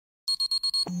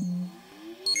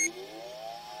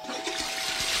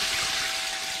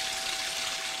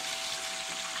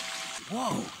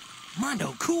Whoa,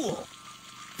 Mondo cool.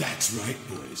 That's right,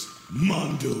 boys.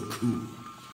 Mondo cool.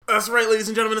 That's right, ladies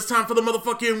and gentlemen. It's time for the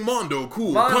motherfucking Mondo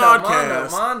Cool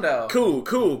podcast. Mondo.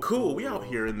 Cool. We out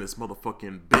here in this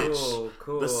motherfucking bitch.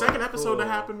 Cool. The second episode to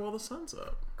happen while the sun's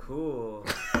up. Cool.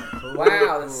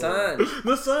 Wow, the sun.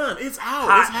 The sun. It's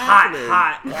out. It's happening.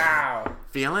 Hot. Wow.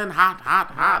 Feeling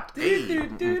hot. Hey.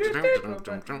 Can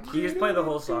you just play the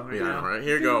whole song right now? Yeah, right.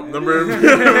 Here you go. Number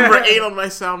 8 on my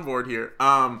soundboard here.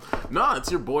 No, it's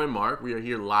your boy Mark. We are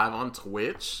here live on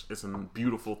Twitch. It's a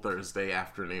beautiful Thursday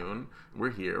afternoon. We're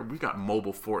here. We got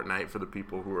mobile Fortnite for the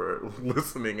people who are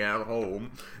listening at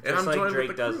home. And Just I'm like joined Drake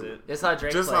with the does crew. it. Just how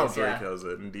Drake Just plays, how Drake yeah. does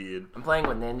it, indeed. I'm playing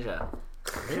with Ninja.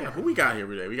 Yeah, who we got here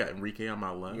today? We got Enrique on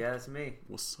my left. Yeah, it's me.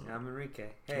 What's up? I'm Enrique.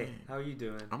 Hey, how are you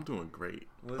doing? I'm doing great.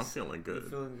 I'm feeling good. You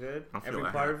feeling good? I'm feeling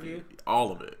Every part happy. of you?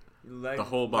 All of it. Leg, The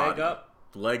whole body.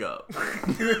 Leg up?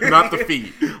 Not the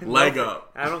feet. Leg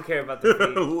up. I don't care about the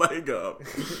feet. Leg up.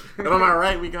 And on my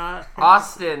right, we got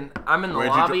Austin, I'm in the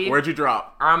lobby. Where'd you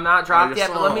drop? I'm not dropped you're yet,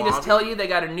 but still let in me the just lobby? tell you, they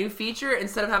got a new feature.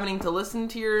 Instead of having to listen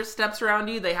to your steps around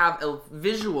you, they have a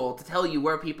visual to tell you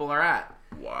where people are at.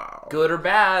 Wow. Good or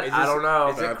bad, I don't know.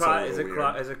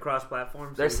 Is it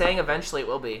cross-platform? They're saying eventually it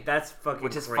will be. That's fucking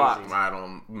Which is crazy. fucked. I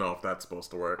don't know if that's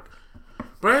supposed to work.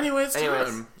 But anyways,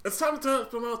 Anyways. It's time to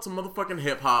promote some motherfucking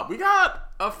hip-hop. We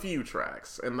got a few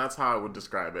tracks, and that's how I would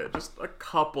describe it. Just a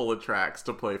couple of tracks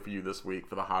to play for you this week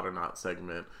for the Hot or Not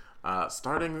segment.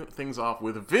 Starting things off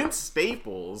with Vince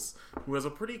Staples, who has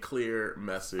a pretty clear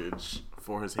message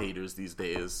for his haters these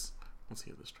days. Let's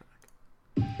hear this track.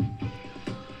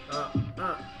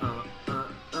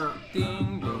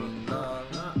 Ding, ding,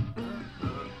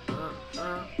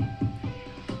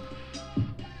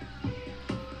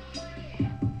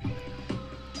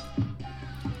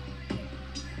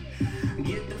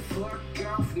 Get the fuck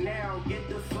off now, get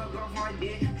the fuck off my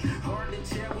dick. Hard to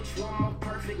tell which one more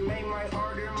perfect, made my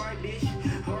order my bitch.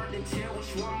 Hard to tell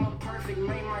which one more perfect,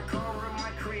 made my car or my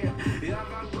crib. Yeah,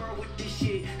 I'm girl with this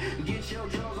shit. Get your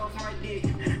jaws off my dick.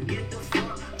 Get the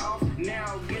fuck off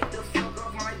now, get the fuck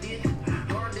off my dick.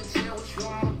 Hard to tell which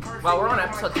one more perfect. Wow, we're on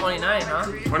episode 29, huh?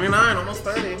 29, almost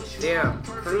 30. Damn.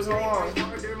 Cruising along.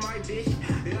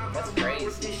 That's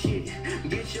crazy.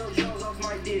 Get your jaws off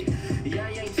my dick. Yeah,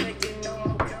 I ain't taking no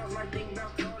more calls. I think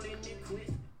about calling it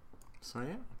quits. So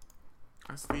yeah,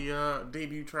 that's the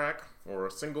debut track, or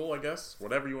a single, I guess,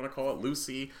 whatever you want to call it,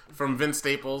 Lucy, from Vince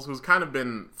Staples, who's kind of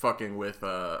been fucking with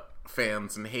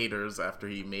fans and haters after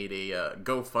he made a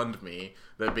GoFundMe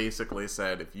that basically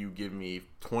said, if you give me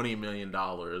 $20 million,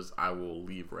 I will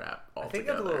leave rap I altogether. think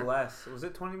it's a little less. Was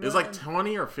it 20 million? It was like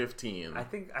 20 or 15. I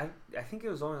think it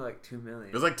was only like 2 million.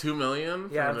 It was like 2 million?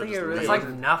 Yeah, for I think just it really It's leave?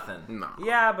 like nothing. No.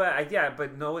 Yeah,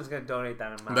 but no one's gonna donate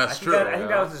that amount. That's I think true, I think yeah.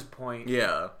 that was his point.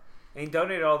 Yeah. And he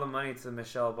donated all the money to the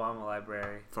Michelle Obama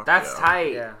Library. Fuck That's yeah.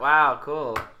 tight. Yeah. Wow,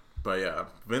 cool. But yeah,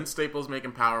 Vince Staples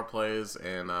making power plays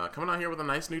and coming out here with a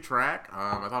nice new track.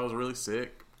 I thought it was really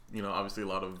sick. You know, obviously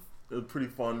a pretty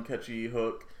fun, catchy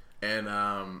hook. And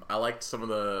I liked some of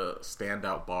the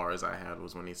standout bars I had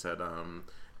was when he said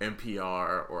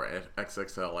NPR or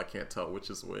XXL. I can't tell which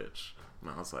is which.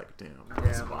 And I was like, damn,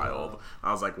 that's Yeah, wild.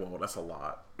 I was like, whoa, that's a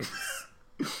lot.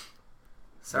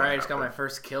 Sorry, I just got my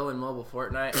first kill in mobile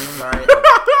Fortnite.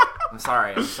 I'm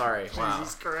sorry. Wow.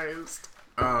 Jesus Christ.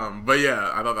 But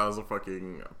yeah, I thought that was a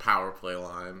fucking power play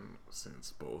line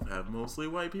since both have mostly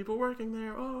white people working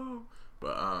there. Oh,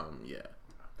 but yeah.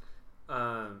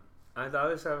 I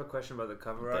always have a question about the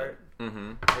cover art.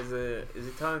 Mm-hmm. Is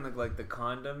it telling like the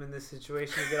condom in this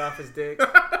situation to get off his dick?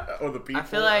 Or the people. I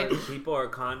feel like Or the people are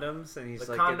condoms, and he's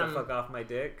The like, condom- get the fuck off my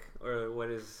dick, or what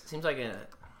is? seems like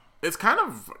It's kind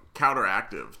of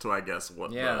counteractive to, I guess,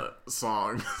 what Yeah. the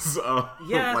song's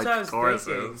Yeah, that's like, what I was chorus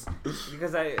thinking. is.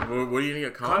 Because What do you need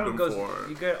a condom condom goes, for?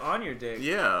 you get it on your dick.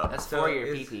 Yeah. that's So for your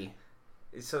is- pee-pee.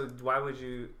 So why would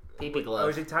you? Pee-pee Oh, glove.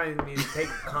 is he telling me to take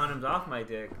condoms off my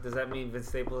dick? Does that mean Vince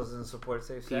Staples doesn't support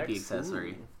safe sex? Pee-pee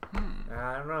accessory.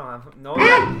 I don't know. No.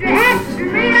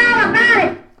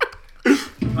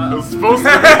 It was supposed to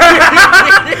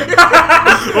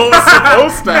what was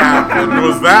supposed to happen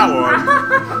was that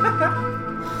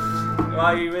one.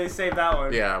 Wow, you really saved that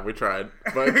one. Yeah, we tried.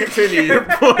 But continue your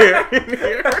point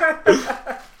here.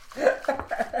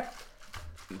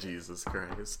 Jesus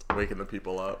Christ. Waking the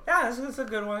people up. Yeah, it's a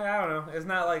good one. I don't know. It's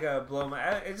not like a blow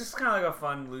my. It's just kind of like a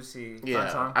fun Lucy fun Yeah,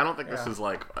 song. I don't think this Yeah. is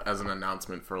like as an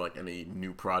announcement for like any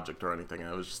new project or anything.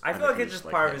 I was just. I feel like think it's he was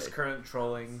just part of hey. his current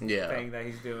trolling Yeah. thing that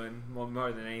he's doing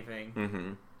more than anything.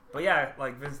 Mm-hmm. But yeah,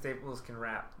 like Vince Staples can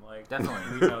rap. Like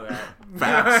Definitely. we know that.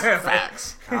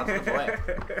 Facts. Shout out to the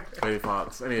boy. Any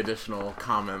thoughts? Any additional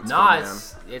comments? No, from the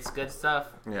man? it's good stuff.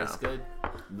 Yeah. It's good.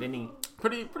 Vinny.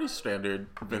 Pretty standard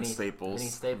Vince Staples. Vinny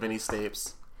Staples. Vinny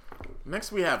Stapes.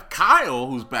 Next we have Kyle,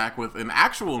 who's back with an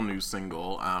actual new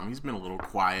single. He's been a little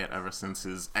quiet ever since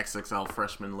his XXL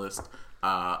freshman list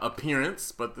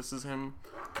appearance, but this is him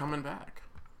coming back.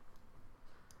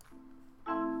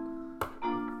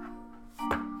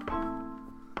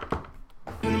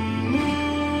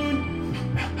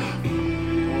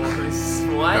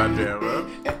 What? God damn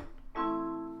it.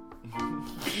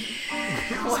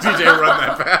 DJ, run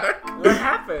that back. What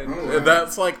happened?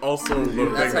 That's like also the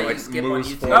That's thing how that you like skip on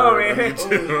moves YouTube. forward Oh, on really?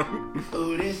 YouTube.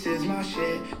 Ooh, this is my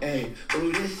shit, ayy.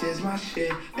 Ooh, this is my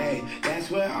shit, ayy. That's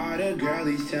what all the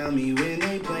girlies tell me when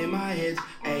they play my hits,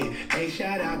 ayy. Hey,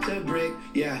 shout out to Brick,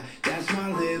 yeah, that's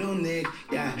my little Nick,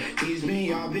 yeah. He's been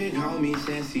your big homie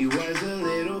since he was a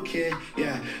little kid,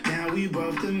 yeah. Now we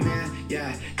both the man,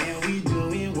 yeah, and we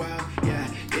doing well, yeah.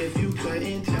 If you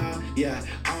couldn't tell, yeah.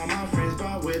 All my friends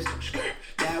bought whips,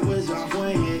 that was off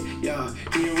one hit, yo.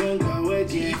 Here we go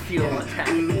again, feel yeah. attacked.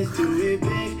 Ooh, let's do it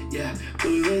big, yeah.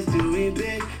 Ooh, let's do it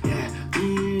big, yeah.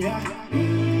 Yeah.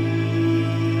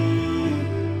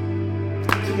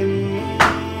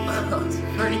 That was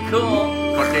pretty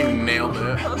cool. Fucking nailed it.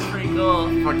 That was pretty cool.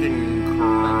 Fucking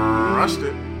crushed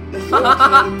it.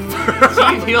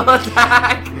 Feel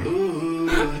attack.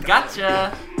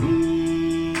 Gotcha.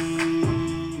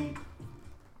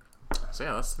 So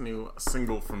yeah, that's the new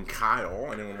single from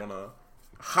Kyle. Anyone want to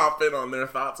hop in on their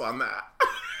thoughts on that?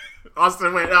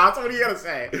 Austin, wait, Austin, what are you gonna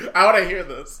say? I want to hear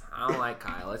this. I don't like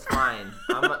Kyle. It's fine.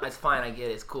 It's fine. I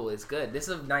get it. It's cool. It's good. This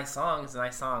is a nice song. It's a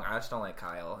nice song. I just don't like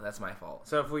Kyle. That's my fault.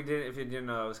 So if you didn't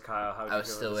know it was Kyle, how would I you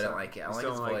feel still about the wouldn't song? like it. I You don't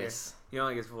still like his don't voice. You don't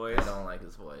like his voice? I don't like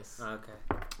his voice. Okay.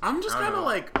 I'm just I don't kind of know.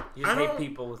 like, You I just hate don't.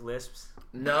 people with lisps?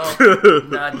 No, no,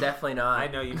 definitely not. I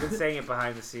know, you've been saying it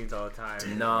behind the scenes all the time.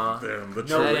 No, Damn, the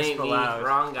No that truth. lisp ain't me. allowed.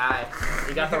 Wrong guy.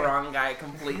 You got the wrong guy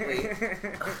completely.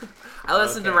 I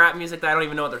listen to Okay. rap music that I don't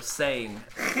even know what they're saying.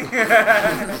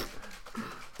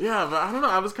 Yeah, but I don't know.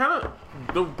 I was kind of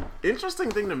the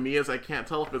interesting thing to me is I can't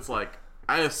tell if it's like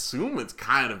I assume it's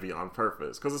kind of be on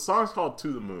purpose because the song's called "To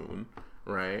the Moon,"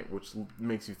 right? Which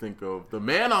makes you think of the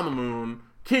man on the moon,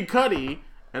 Kid Cudi,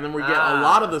 and then we get a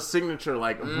lot of the signature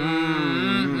like.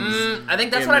 I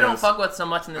think that's in what I don't this. fuck with so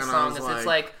much in this And I song. was Is like- it's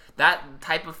like that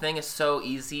type of thing is so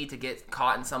easy to get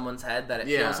caught in someone's head that it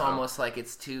Yeah. feels almost like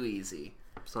it's too easy.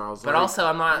 So I was But like, also,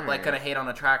 I'm not like alright. gonna hate on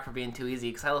a track for being too easy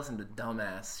because I listen to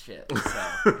dumbass shit.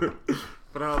 So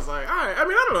But I was like, all right. I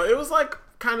mean, I don't know. It was like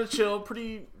kind of chill,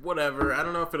 pretty whatever. I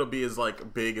don't know if it'll be as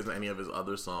like big as any of his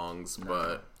other songs,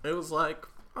 but it was like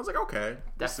I was like, okay,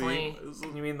 we'll see. Definitely. It was-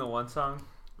 You mean the one song?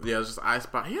 yeah, it's just I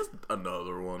Spy. He has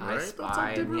another one, I right? Spy, That song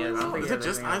did and he really has- well. I don't Is think it he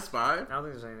has just I anything Spy? I don't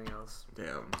think there's anything else.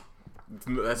 Damn. That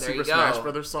There Super you Smash go.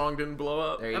 Brothers song didn't blow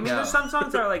up. there you I mean, go. there's some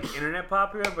songs that are like internet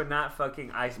popular, but not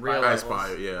fucking I Spy. Real I levels.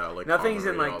 Spy, yeah. Like Nothing's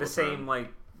on in radio like all the time. same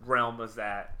like realm as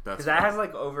that. That's Because that fair. has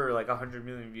like over like 100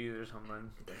 million views or something.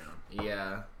 Damn.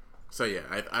 Yeah, So yeah,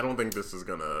 I don't think this is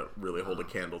gonna really hold a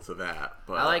candle to that.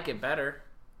 But I like it better.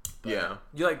 yeah.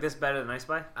 You like this better than I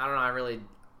Spy? I don't know.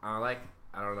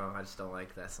 I don't know. I just don't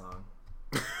like that song.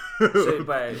 So,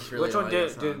 but just really which one like did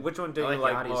that song. which one did I you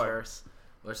like Yachty's more? verse.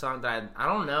 Which song that I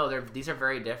don't know. These are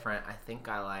very different. I think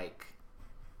I like.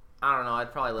 I don't know.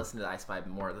 I'd probably listen to I Spy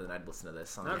more than I'd listen to this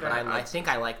song. Okay. But I think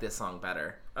I like this song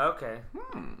better. Okay.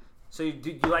 So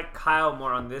you like Kyle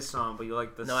more on this song, but you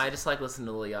like this? No, I just like listening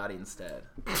to Lil Yachty instead.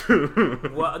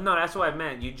 Well, no, that's what I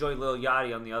meant. You enjoy Lil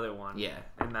Yachty on the other one. Yeah.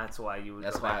 And that's why you would.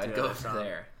 That's go why back I'd to go the other over song.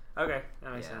 there. Okay,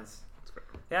 that makes Yeah. sense.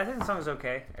 Yeah, I think the song's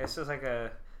okay. It's just like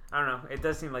a, I don't know. It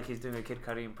does seem like he's doing a Kid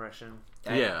Cudi impression.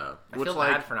 Yeah. I Which feel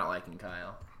like bad for not liking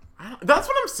Kyle. that's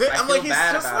what I'm saying. I I'm feel like he's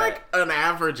bad just about like an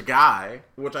average guy,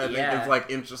 which I think Yeah. is like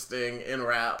interesting in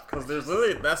rap because there's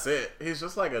literally that's it. He's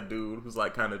just like a dude who's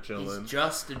like kind of chilling. He's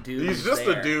just a dude. He's who's just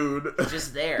there. a dude. He's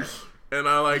just there. And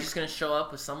I like He's just gonna show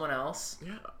up with someone else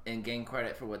yeah, and gain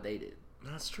credit for what they did.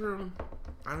 that's true.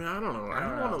 I mean, I don't know. I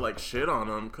don't know. want to like shit on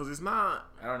him because he's not.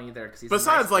 I don't either. Cause he's a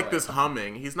Besides, nice like boy. this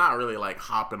humming, he's not really like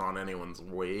hopping on anyone's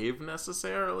wave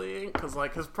necessarily. Because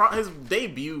like his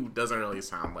debut doesn't really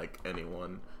sound like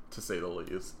anyone, to say the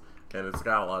least. And it's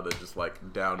got a lot of just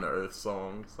like down to earth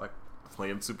songs, like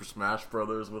playing Super Smash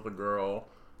Brothers with a girl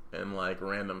and like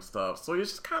random stuff. So he's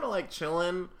just kind of like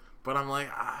chilling. But I'm like,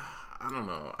 I don't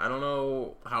know. I don't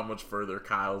know how much further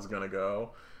Kyle's gonna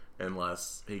go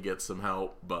unless he gets some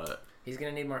help. But He's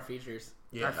gonna need more features.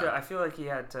 yeah, I feel like he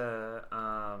had to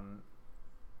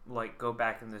like go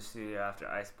back in the studio after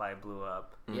I Spy blew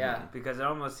up. Yeah. Because it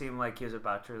almost seemed like he was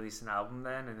about to release an album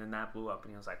then, and then that blew up,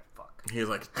 and he was like, "Fuck." He was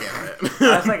like, "Damn it!"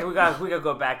 I was like, "We gotta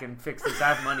go back and fix this.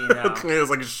 I have money now." He was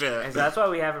like, "Shit." And so that's why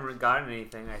we haven't gotten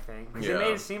anything, I think. Because Yeah. it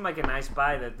made it seem like a nice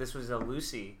buy that this was a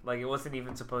Lucy. Like, it wasn't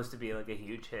even supposed to be, like, a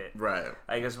huge hit. Right.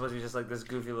 I guess it was just, like, this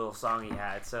goofy little song he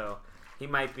had. So he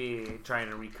might be trying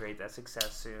to recreate that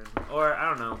success soon. Or, I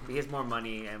don't know. He has more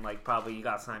money and, like, probably you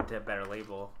got signed to a better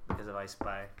label because of I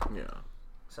Spy. Yeah.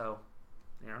 So,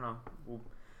 I don't know.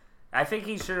 I think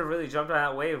he should have really jumped on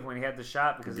that wave when he had the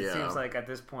shot because it seems like at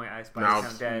this point I Spy's kind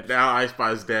of dead. Now I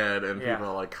Spy's dead, and Yeah.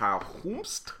 people are like, Kyle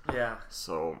Hoomst? Yeah.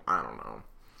 So, I don't know.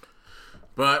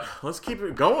 But let's keep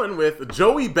it going with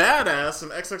Joey Badass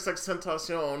and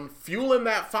XXXTentacion fueling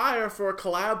that fire for a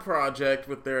collab project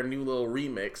with their new little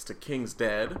remix to King's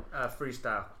Dead,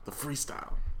 Freestyle. the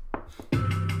freestyle.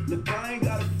 Look, I ain't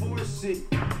gotta force it.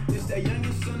 It's that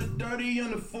youngest son of 30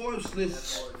 on the Forbes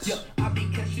list. Yeah, I be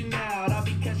cashing out,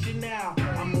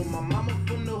 I'm on my mama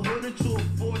from the hood into a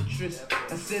fortress.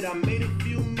 I said I made a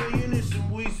few million in some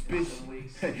weed bitch.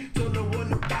 Hey, told her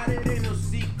one about it, ain't no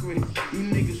secret. You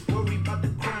niggas worry about the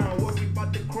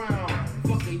crown.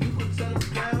 Fuck it, you could tell them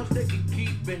clowns, they can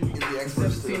keep it.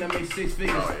 17, I made 6 figures.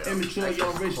 Oh, yeah. Immature,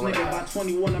 young rich nigga. By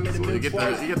 21, I made a So you million get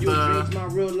twice. the- you get Your the dreams, my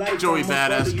real life. Joey I'm a Badass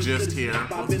brother, you gist should've here. seen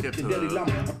my Let's get to Daily the-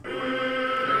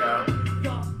 Llama.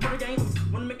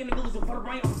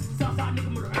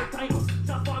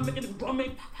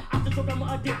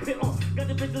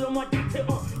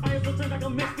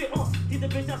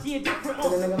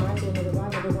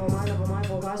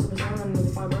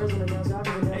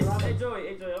 Hey Joey,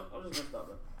 I'm just gonna stop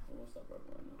it. I'm gonna stop right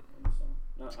now on the song.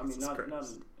 No, I mean not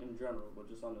in general, but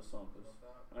just on the song, cause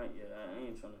I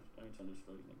ain't trying to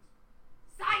destroy you niggas.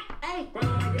 Hey, run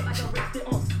on my dick like a wrist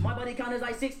it, my body count is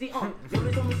like 60 Yo,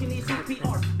 bitch on me, she needs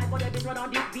CPR. I thought that bitch right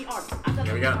on DVR.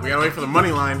 Yeah, we gotta wait for the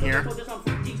money line here.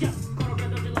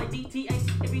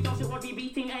 If you talk shit, what be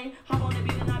BTA? Hop on the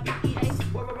beat and not BEA.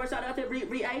 Word, shout out to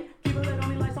Re-A. Keep it lit on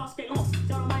me like Sasuke,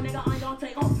 shout out my nigga, I don't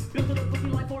take, build to the pussy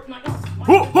like Fortnite,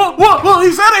 Whoa,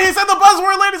 he said it! He said the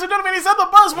buzzword, ladies and gentlemen! He said the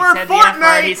buzzword, He said the F word.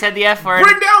 Fortnite! He said the F word.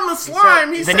 Bring down the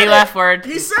slime! He The said new it! F word.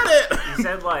 He said it! He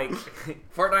said, like...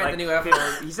 Fortnite, like the new F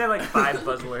word. He said, like, 5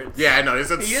 buzzwords. Yeah, I know. He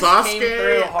said He just came through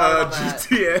Sasuke, hard on that.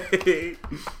 GTA.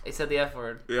 He said the F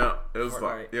word. Yeah, it was Fortnite.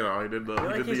 like, you know, he did the, I feel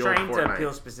like he did he's the old trying to Fortnite.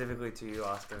 appeal specifically to you,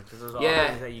 Austin, because those are all Yeah,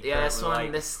 things that you yeah. This currently one,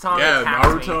 like. this song Yeah, attacked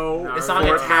Naruto, me. This song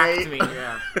Fortnite. attacked me.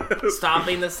 Yeah.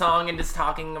 Stopping the song and just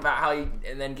talking about how you,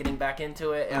 and then getting back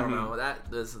into it. I don't Mm-hmm. know.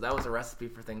 That was a recipe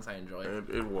for things I enjoyed.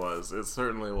 It was. It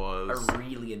certainly was. I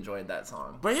really enjoyed that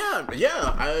song. But yeah.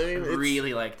 I mean, it's,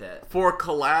 Really liked it. for a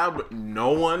collab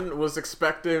no one was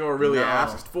expecting or really No.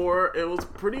 asked for, it was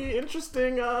pretty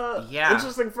interesting. Yeah.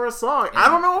 Interesting for a song. I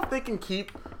don't know if they can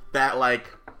keep that like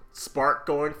spark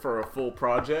going for a full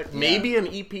project. Maybe an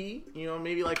EP, you know,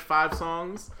 maybe like 5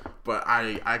 songs. But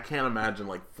I can't imagine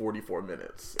like 44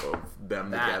 minutes of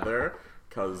them together,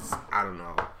 because I don't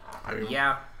know. I mean,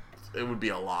 Yeah. it would be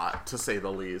a lot, to say the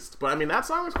least. But I mean, that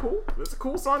song is cool. It's a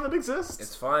cool song that exists.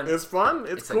 It's fun. It's fun.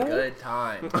 It's cool. a good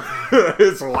time.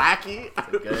 It's wacky. It's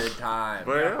a good time.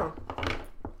 But yeah.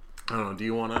 I don't know. Do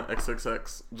you want a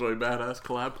XXX Joey Badass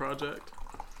collab project?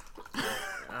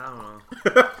 I don't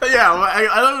know. Yeah, well,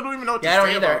 I don't even know what to Yeah, I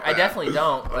say don't either. about I that. definitely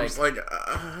don't. I'm Like, just like,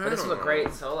 but this was a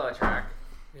great solo track.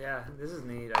 Yeah, this is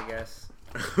neat, I guess.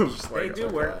 just They like, do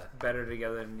work better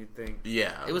together than you'd think.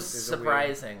 Yeah. It was It's a weird-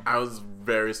 surprising. I was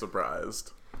very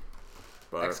surprised.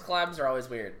 But X collabs are always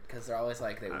weird because they're always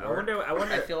like they work. I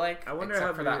wonder. I feel like I wonder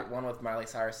except how for the- that one with Miley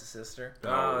Cyrus's sister.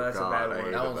 Oh, that's a bad I one.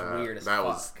 hated That was weird as that fuck.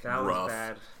 was That rough. was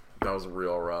bad. That was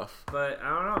real rough. But I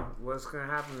don't know what's gonna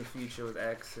happen in the future with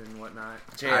X and whatnot.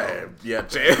 Jail. Yeah,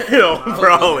 jail,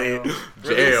 probably. jail. Release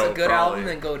Jail, a good probably. album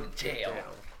and go to jail.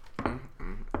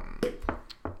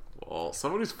 Well,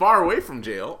 someone who's far away from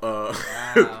jail.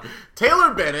 Wow.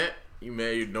 Taylor Bennett. You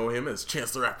may know him as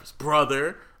Chance the Rapper's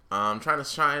brother. Trying to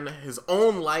shine his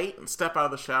own light and step out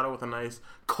of the shadow with a nice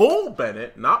Cole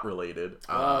Bennett, not related,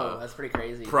 Oh, that's pretty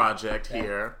crazy. project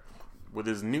here with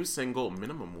his new single,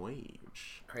 Minimum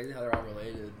Wage. Crazy how they're all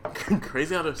related.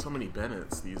 Crazy how there's so many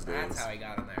Bennetts these days. That's how he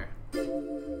got in there.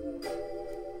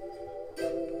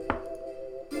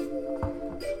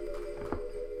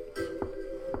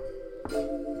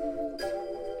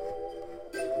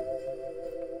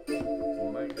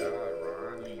 Oh my god,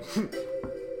 Ronnie.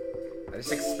 I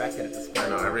just expected it to I spread.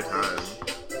 know, every time.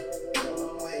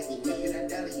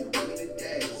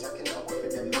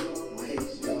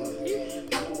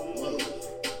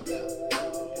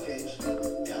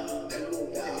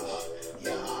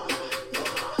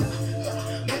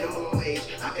 Minimum wage,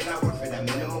 I cannot work for that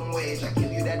minimum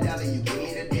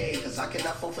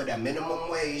that minimum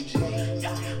wage.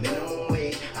 Minimum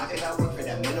wage. How can I work for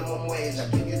that minimum wage? I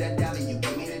give you that dollar, you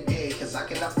give me the day. Cause I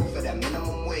cannot work for that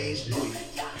minimum wage.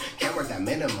 Can't work that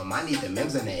minimum. I need the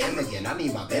mems and the M again. I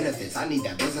need my benefits. I need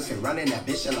that business and running that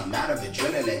bitch till I'm out of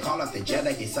adrenaline. Call off the jet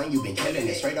like it's son, you been killing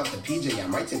it. Straight off the PJ,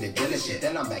 I'm right to the dealer shit.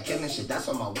 Then I'm back killing shit. That's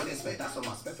what my wedding spent. That's what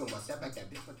my spiffing was. Step back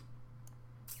that bitch.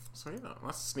 So yeah,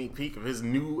 that's a sneak peek of his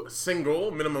new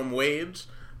single, Minimum Wage.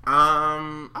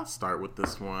 I'll start with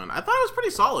this one. I thought it was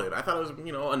pretty solid. I thought it was,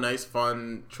 a nice,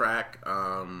 fun track.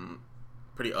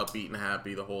 Pretty upbeat and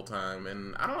happy the whole time.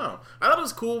 And I don't know. I thought it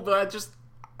was cool, but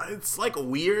it's like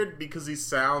weird because he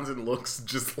sounds and looks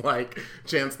just like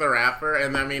Chance the Rapper,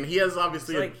 and I mean he has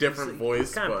obviously a different voice.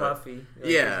 He's kind of puffy.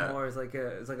 Yeah, it's like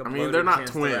a. I mean they're not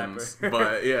twins,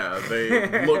 but yeah,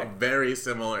 they look very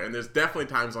similar. And there's definitely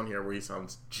times on here where he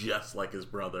sounds just like his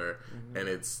brother, and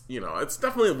it's it's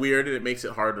definitely weird, and it makes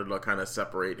it harder to kind of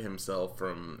separate himself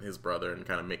from his brother and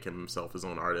kind of make himself his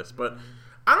own artist. But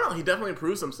I don't know, he definitely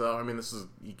improves himself. I mean,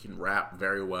 he can rap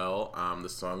very well. The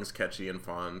song is catchy and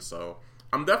fun, so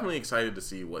I'm definitely excited to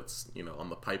see what's, on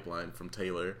the pipeline from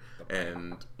Taylor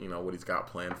and, what he's got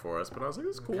planned for us. But I was like,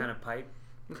 this is cool. What kind of pipe?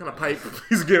 What kind of pipe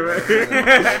he's giving?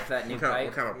 That new pipe.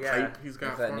 What kind of pipe he's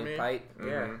got for me? That new pipe.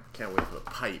 Yeah. Can't wait for the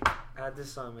pipe. How'd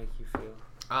this song make you feel?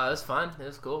 It was fun. It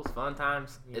was cool. It's fun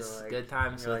times. It's good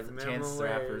times with Chance the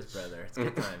Rapper's brother. It's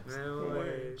good times.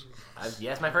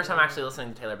 It's my first time actually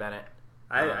listening to Taylor Bennett.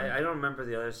 I don't remember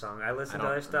the other song. I listened to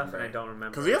other stuff and I don't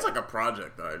remember. Because he has like a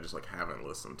project that I just haven't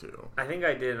listened to. I think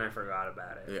I did and I forgot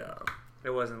about it. Yeah. It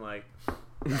wasn't like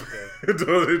okay. It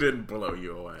totally didn't blow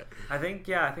you away. I think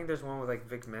there's one with like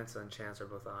Vic Mensa and Chance are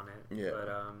both on it. Yeah.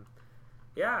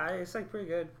 But it's like pretty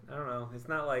good. I don't know. It's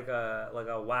not like a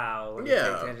wow. Pay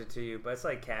attention to you, but it's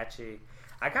like catchy.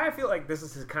 I kind of feel like this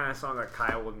is the kind of song that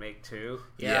Kyle would make too.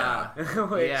 Yeah.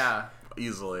 Yeah.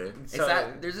 Easily. So,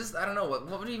 there's this, I don't know, what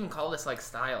would you even call this,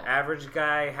 style? Average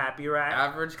guy, happy rap?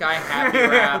 Average guy, happy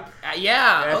rap.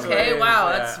 That's okay, wow,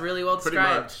 yeah. That's really well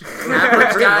described.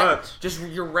 Average guy, just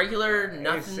your regular,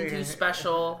 nothing too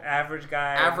special. Average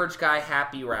guy,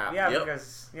 happy rap. Yeah,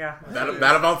 because, That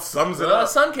about sums it up. The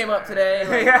sun came up today.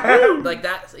 Like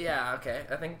that, okay.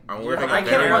 I think I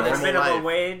can't run this minimum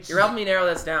wage. You're helping me narrow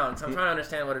this down, so I'm trying to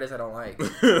understand what it is I don't like.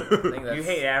 You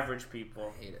hate average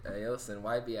people. I hate it. Hey, listen,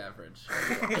 why be average?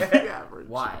 Average.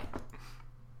 Why?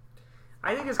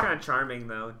 I think it's kind of charming,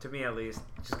 though, to me at least.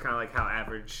 Just kind of like how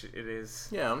average it is.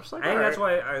 Yeah, I'm just like, I think that's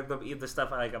why the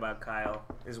stuff I like about Kyle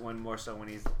is when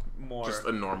he's more just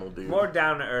a normal dude, more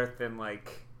down to earth than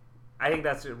like. I think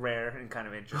that's rare and kind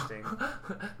of interesting.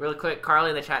 Really quick, Carly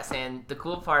in the chat saying the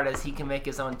cool part is he can make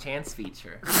his own Chance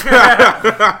feature.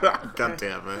 God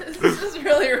damn it! This is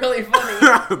really, really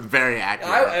funny. Very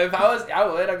accurate. If I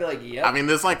would. I'd be like, yep. I mean,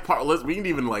 there's part. We can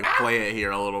even play it here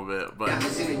a little bit, but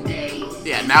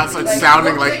yeah, now it's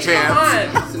sounding like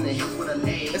Chance.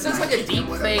 This is like a deep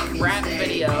fake rap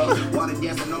video.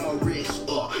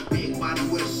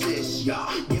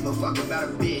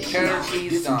 Cheddar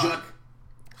cheese dog.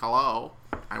 Hello,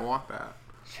 I want that.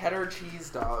 Cheddar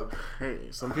cheese dog. Hey,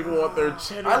 some people want their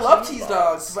cheddar. I love cheese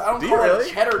dogs, but I don't call it a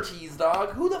cheddar cheese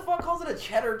dog. Who the fuck calls it a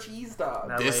cheddar cheese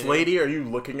dog? This lady? Are you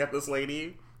looking at this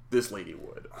lady? This lady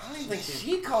would. I don't even think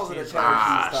she calls it a cheddar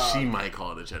cheese dog. She might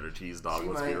call it a cheddar cheese dog.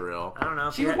 Let's be real. I don't know.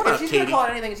 If she's gonna call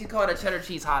it anything, she'd call it a cheddar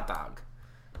cheese hot dog.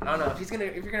 I don't know if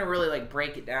you're gonna really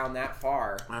break it down that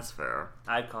far. That's fair.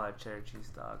 I'd call it cheddar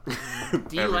cheese dog.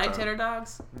 Do you like cheddar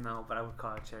dogs? No, but I would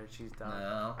call it cheddar cheese dog.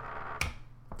 No.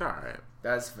 All right.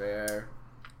 That's fair.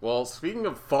 Well, speaking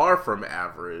of far from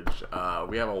average,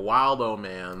 we have a wild old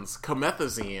man's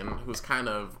Comethazine, who's kind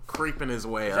of creeping his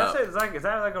way up. Is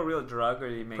that like a real drug, or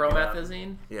do you make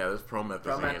promethazine? Yeah, there's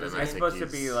promethazine. It's supposed to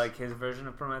be like his version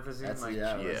of promethazine.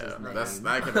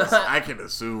 I can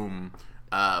assume.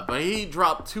 But he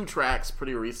dropped 2 tracks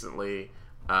pretty recently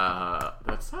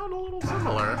that sound a little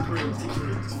similar.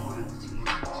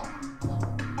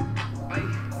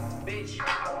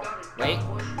 Wait.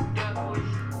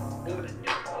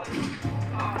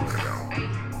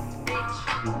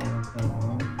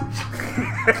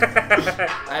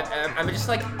 I'm just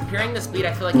hearing this beat.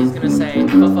 I feel like he's gonna say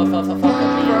fuck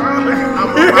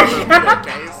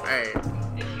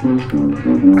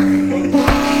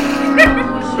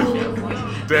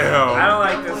Damn. I don't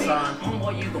like this song.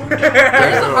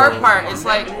 Here's the hard part. It's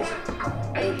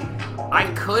I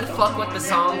could fuck with the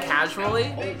song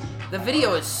casually. The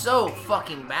video is so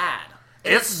fucking bad.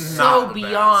 It's so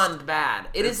beyond bad.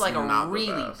 It is a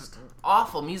really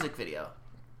awful music video.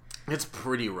 It's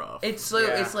pretty rough. It's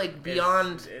it's like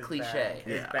beyond cliche.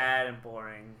 Bad. It's bad and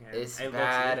boring. It's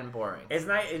bad and boring. It's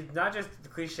not just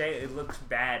cliche. It looks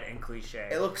bad and cliche.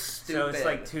 It looks stupid. So it's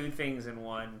like two things in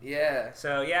one. Yeah.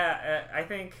 So I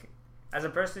think as a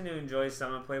person who enjoys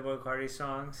some of Playboi Carti's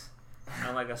songs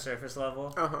on like a surface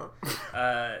level,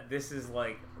 this is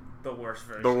like the worst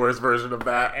version. The worst version of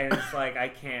that. And it's like I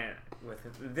can't with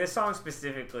it. This song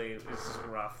specifically is just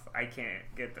rough. I can't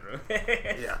get through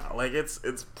it. Yeah, like it's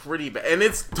pretty bad, and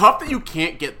it's tough that you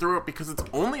can't get through it because it's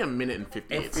only a minute and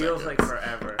 58 seconds. It feels like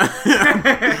forever.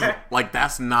 Like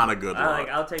that's not a good look.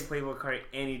 I'll take Playboi Carti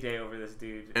any day over this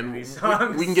dude. And these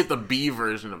songs. we can get the B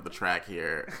version of the track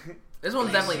here. This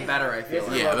one's definitely better. I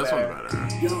feel. Yeah, this one's better.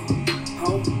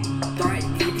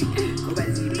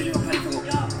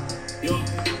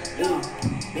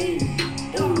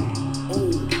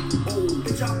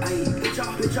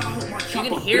 You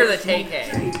can hear the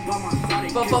TK.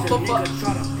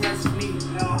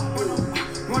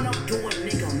 Run up to a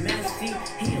nigga messy.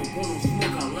 He don't want no smoke. I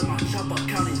let my chopper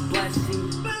count his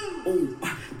blessings. Oh,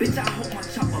 bitch, I hope my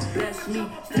chopper bless me.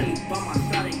 Stay by my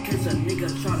side in case a nigga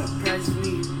try to press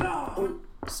me.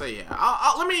 So yeah,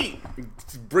 I'll let me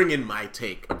bring in my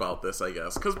take about this, I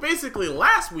guess. Because basically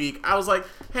last week, I was like,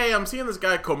 hey, I'm seeing this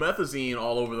guy Comethazine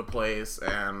all over the place,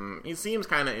 and he seems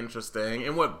kind of interesting.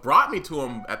 And what brought me to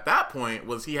him at that point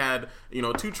was he had,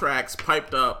 2 tracks,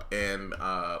 Piped Up and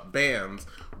Bands,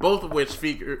 both of which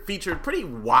featured pretty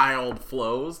wild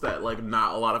flows that, like,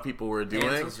 not a lot of people were doing.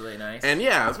 Bands was really nice. And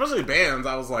yeah, especially Bands,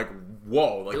 I was like,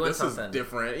 whoa, like, this is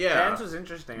different. Yeah. Bands was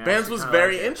interesting. Bands was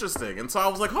very interesting. And so I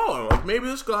was like, hold on, like, maybe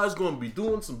this guy's going to be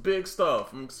doing some big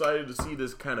stuff. I'm excited to see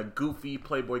this kind of goofy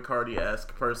Playboi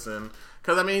Carti-esque person.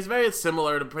 Because, I mean, he's very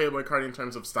similar to Playboi Carti in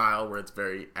terms of style, where it's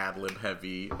very ad-lib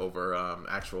heavy over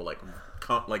actual, like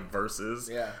verses.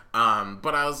 Yeah.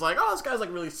 But I was like, oh, this guy's,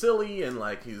 like, really silly, and,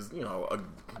 like, he's,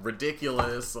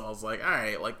 ridiculous. So I was like, all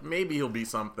right, like, maybe he'll be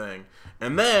something.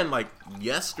 And then, like,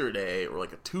 yesterday, or,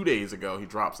 like, 2 days ago, he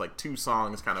drops, like, 2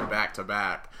 songs kind of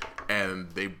back-to-back,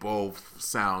 and they both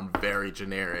sound very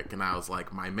generic. And I was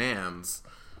like, my mans,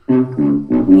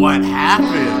 what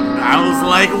happened? I was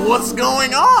like, what's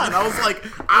going on? I was like,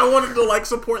 I wanted to, like,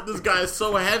 support this guy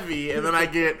so heavy, and then I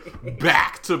get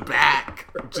back-to-back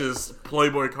just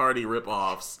Playboi Carti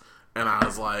ripoffs. And I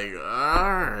was like,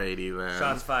 alrighty then.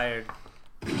 Shots fired.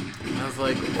 I was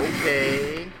like,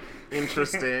 okay,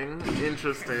 interesting.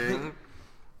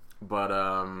 But,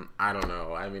 I don't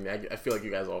know. I mean, I feel like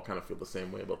you guys all kind of feel the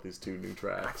same way about these 2 new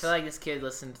tracks. I feel like this kid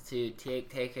listened to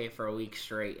TK for a week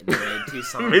straight and made 2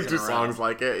 songs made 2 songs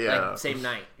like it, yeah. Like, same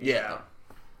night. Yeah.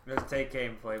 There's TK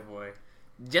and Playboi.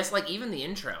 Just, like, even the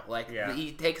intro. Like, yeah.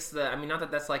 He takes I mean, not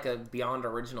that that's, like, a beyond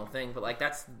original thing, but, like,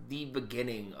 that's the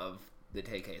beginning of the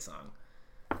TK song.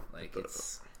 Like,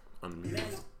 it's...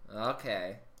 Unmuted.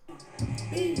 Okay. Fuck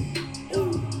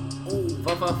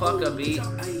a beat. I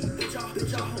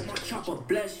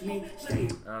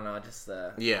don't know, just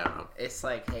yeah. It's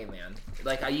like, hey man,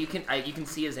 like you can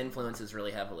see his influences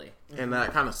really heavily, and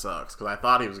that kind of sucks because I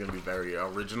thought he was gonna be very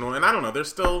original, and I don't know. There's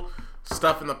still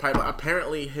stuff in the pipeline.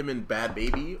 Apparently, him and Bad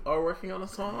Baby are working on a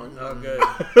song. Oh, good.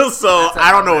 So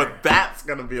I don't know what that's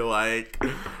gonna be like,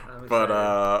 but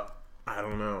I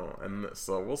don't know, and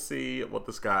so we'll see what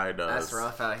this guy does. That's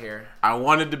rough out here. I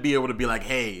wanted to be able to be like,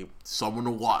 hey, someone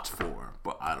to watch for,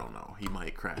 but I don't know. He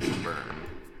might crash and burn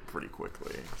pretty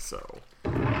quickly, so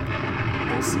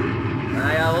we'll see.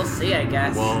 Yeah, we'll see, I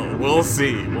guess. Well, we'll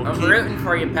see. I'm rooting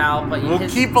for you, pal, but we'll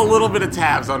keep a little bit of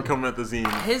tabs on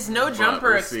Comethazine. His No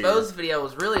Jumper Exposed video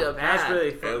was really bad. That's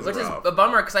really fun. Which is a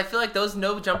bummer, because I feel like those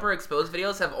No Jumper Exposed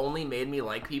videos have only made me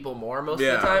like people more most of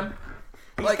the time.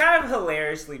 He's kind of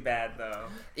hilariously bad, though.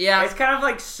 Yeah. It's kind of,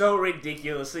 like, so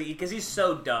ridiculously, because he's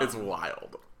so dumb. It's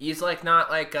wild. He's, like, not,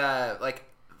 like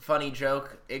funny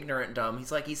joke, ignorant dumb.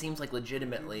 He's, like, he seems, like,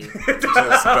 legitimately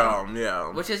just dumb,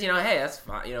 yeah. Which is, hey, that's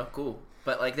fine, cool.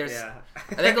 But, like, there's... Yeah.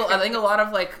 I think a lot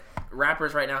of, like,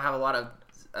 rappers right now have a lot of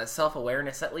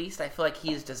self-awareness, at least. I feel like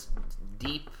he's just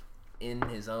deep in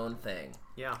his own thing.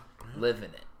 Yeah. Living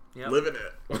it. Yep. Living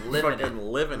it. Living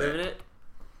it.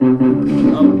 Oh.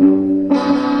 No.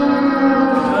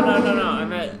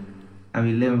 I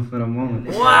be living for the moment.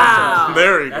 Wow.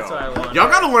 There you That's go. What I want. Y'all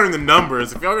gotta learn the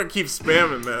numbers if y'all gonna keep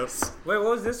spamming this. Wait,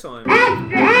 what was this one? Why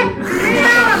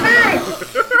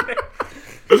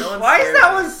is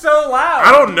that one so loud?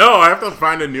 I don't know. I have to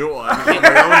find a new one.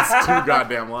 That one's too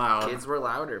goddamn loud. Kids were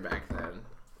louder back then.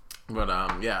 But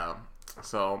yeah.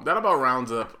 So that about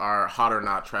rounds up our hot or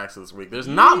not tracks this week. There's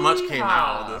not much came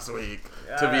out this week,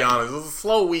 to be honest. It was a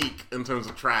slow week in terms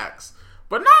of tracks.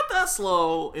 But not that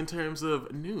slow in terms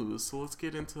of news, so let's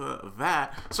get into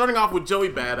that. Starting off with Joey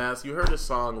Badass. You heard his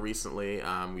song recently.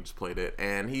 We just played it.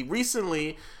 And he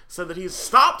recently said that he's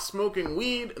stopped smoking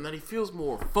weed and that he feels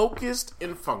more focused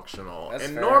and functional. That's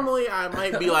and fair. normally I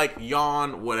might be like,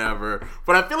 yawn, whatever.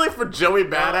 But I feel like for Joey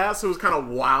Badass, who was kind of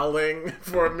wilding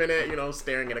for a minute, you know,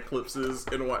 staring at eclipses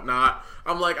and whatnot,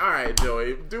 I'm like, all right,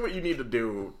 Joey, do what you need to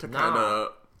do to kind of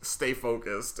stay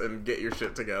focused and get your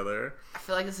shit together. I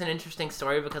feel like it's an interesting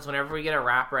story because whenever we get a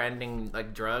rapper ending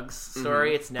like drugs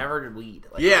story, it's never weed.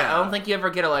 Like, Yeah. I don't think you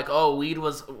ever get a like, oh, weed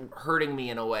was hurting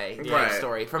me in a way Right.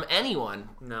 story from anyone.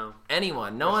 No.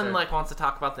 Anyone. No one like wants to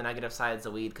talk about the negative sides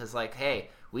of weed because like, hey,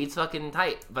 weed's fucking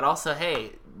tight. But also,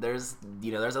 hey, there's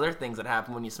other things that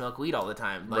happen when you smoke weed all the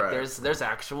time. Like Right. there's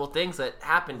actual things that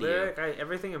happen to you.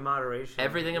 Everything in moderation.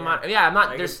 Everything in moderation. Yeah, I'm not.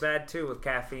 Like, there's it's bad too with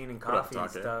caffeine and What up, coffee and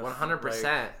Taka? stuff.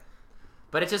 100%.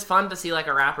 But it's just fun to see like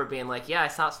a rapper being like, yeah, I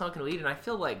stopped smoking weed and I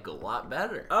feel like a lot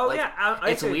better. Oh like, yeah,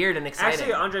 it's weird and exciting.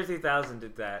 Actually, Andre 3000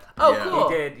 did that. Oh, Yeah. cool.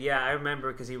 He did. Yeah, I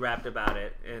remember because he rapped about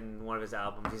it in one of his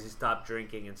albums. He stopped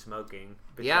drinking and smoking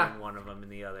between one of them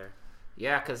and the other.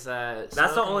 Yeah, because That's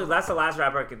the last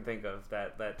rapper I can think of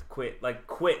that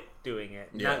quit doing it.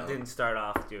 Yeah. Not didn't start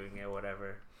off doing it,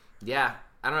 whatever. Yeah,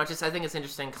 I don't know. I think it's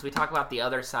interesting because we talk about the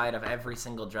other side of every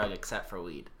single drug except for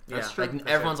weed. That's true. Like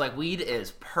everyone's like, weed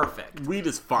is perfect. Weed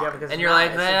is fine. Yeah, because And it's you're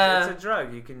not. like, it's a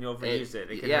drug. You can overuse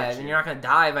it. It can Yeah, hurt and you. you're not gonna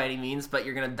die by any means, but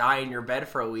you're gonna die in your bed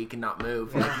for a week and not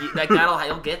move. Like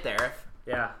you'll get there.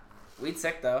 Yeah. Weed's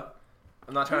sick though.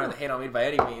 I'm not trying to hate on weed by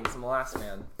any means. I'm the last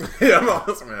man. Yeah, I'm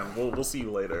awesome, man. We'll see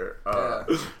you later.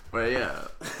 But yeah.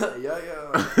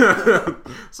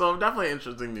 So definitely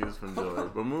interesting news from Joey.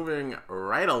 But moving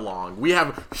right along, we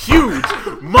have huge,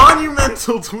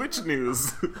 monumental Twitch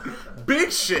news.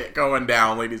 Big shit going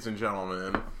down, ladies and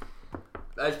gentlemen.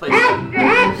 I just played 7.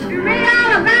 Read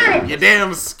all about it. You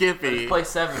damn Skippy. Play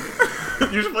 7.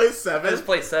 You just played 7? I just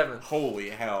played 7. Holy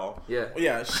hell. Yeah.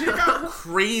 Yeah, shit got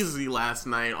crazy last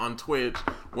night on Twitch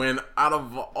when, out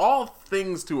of all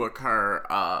things to occur,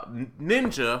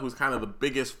 Ninja, who's kind of the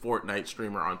biggest Fortnite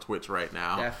streamer on Twitch right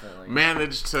now, Definitely.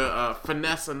 managed to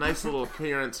finesse a nice little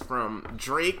appearance from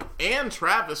Drake and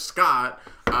Travis Scott,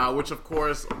 which of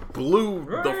course blew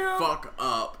the fuck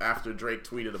up after Drake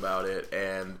tweeted about it,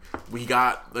 and we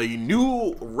got a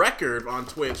new record on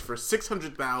Twitch for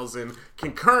 600,000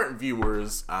 concurrent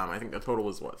viewers. I think the total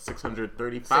was what,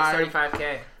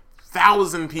 635K.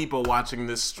 1,000 people watching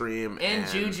this stream. And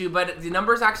Juju, but the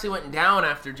numbers actually went down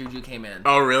after Juju came in.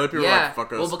 Oh, really? People were Yeah, like,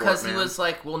 fuck a well, because sport, he man. was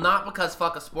like, well, not because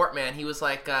fuck a sport, man. He was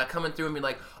like coming through and be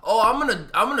like, oh,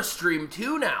 I'm gonna stream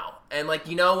too now, and like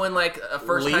when like a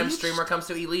first time Leached? streamer comes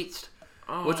to, he leached.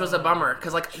 Which was a bummer,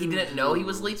 because like he didn't know he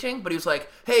was leeching, but he was like,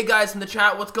 hey guys in the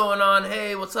chat, what's going on?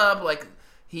 Hey, what's up? Like,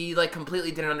 he like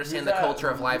completely didn't understand the culture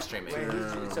of live streaming.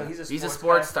 So he's a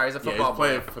sports star, he's a Yeah, football he's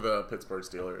player. playing for the Pittsburgh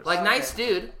Steelers. Like, nice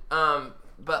dude,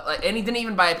 but like, and he didn't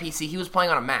even buy a PC, he was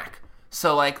playing on a Mac.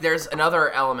 So like, there's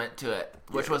another element to it,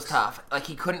 which was tough. Like,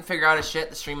 he couldn't figure out his shit,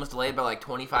 the stream was delayed by like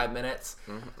 25 minutes,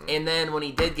 and then when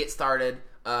he did get started,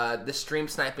 the stream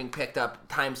sniping picked up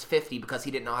times 50 because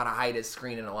he didn't know how to hide his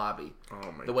screen in a lobby.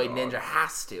 Oh my the way God. Ninja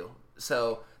has to.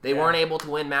 So they weren't able to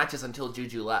win matches until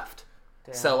Juju left.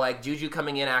 So like Juju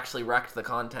coming in actually wrecked the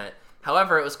content.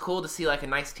 However, it was cool to see like a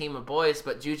nice team of boys,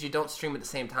 but Juju don't stream at the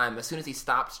same time. As soon as he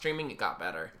stopped streaming, it got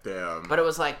better. Damn. But it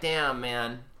was like, damn,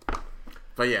 man.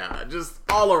 But yeah, just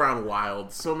all around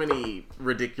wild. So many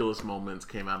ridiculous moments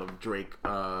came out of Drake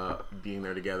being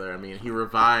there together. I mean, he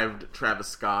revived Travis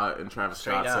Scott, and Travis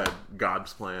Scott up. said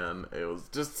God's plan. It was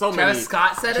just so Travis many.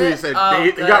 Scott said He it? said Oh,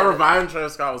 they got good. revived, and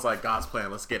Travis Scott was like, God's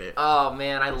plan, let's get it. Oh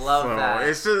man, I love So that.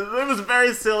 it's just, it was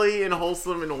very silly and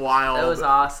wholesome and wild. That was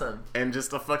awesome. And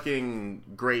just a fucking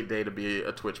great day to be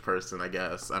a Twitch person, I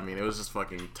guess. I mean, it was just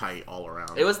fucking tight all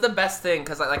around. It was the best thing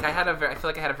because I feel like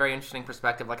I had a very interesting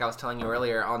perspective, like I was telling you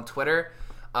earlier on Twitter.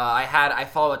 I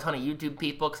follow a ton of YouTube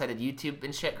people because I did YouTube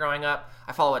and shit growing up.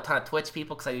 I follow a ton of Twitch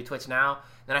people because I do Twitch now.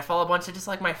 Then I follow a bunch of just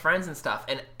like my friends and stuff,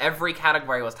 and every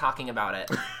category was talking about it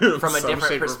from a Some different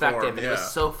shape or perspective. form, And it was yeah.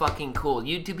 so fucking cool.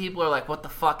 YouTube people are like, "What the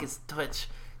fuck is Twitch?"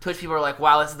 Twitch people are like,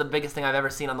 wow, this is the biggest thing I've ever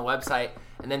seen on the website.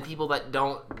 And then people that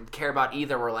don't care about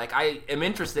either were like, I am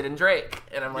interested in Drake.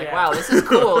 And I'm like, wow, this is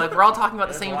cool. Like, we're all talking about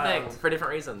the same thing for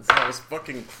different reasons. That was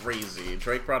fucking crazy.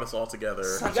 Drake brought us all together.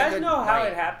 You guys know how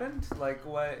it happened? Like,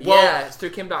 what? Yeah, it's through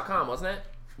Kim.com, wasn't it?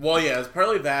 Well, yeah, it's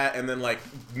partly that, and then, like,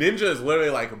 Ninja is literally,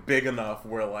 like, big enough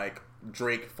where, like,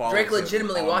 Drake follows Drake him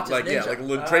legitimately on, watches like, Ninja. Yeah,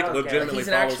 like, Drake okay. legitimately He's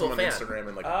an follows actual him on fan. Instagram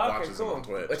and, like, Oh, okay, watches cool. him on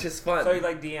Twitch. Which is fun. So he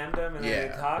like DM'd him and then Yeah.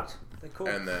 they talked. Like, cool.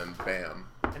 And then, bam.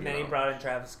 And then he brought in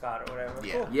Travis Scott or whatever.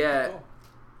 Yeah. Cool. Yeah. Cool.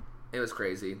 It was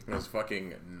crazy. It was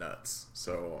fucking nuts.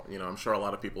 So, you know, I'm sure a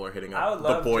lot of people are hitting I up would the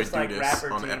love boy just like Dudas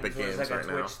rapper on teams Epic where it's Games like a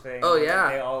right Twitch now. thing. Oh, Like, yeah.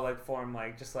 they all like form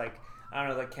like just like I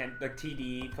don't know, like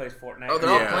TDE plays Fortnite. Oh, they're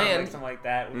all Yeah. playing. Like, something like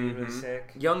that would be really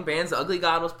sick. Young bands, Ugly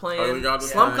God was playing. Ugly God was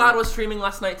Slump playing. God was streaming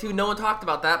last night too. No one talked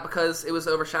about that because it was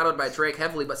overshadowed by Drake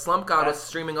heavily. But Slump God was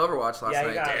streaming Overwatch last Yeah,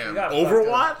 night. you got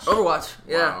Overwatch? Overwatch,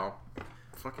 yeah. Wow.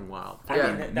 Fucking wild. I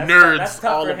Yeah. mean, Nerds, that's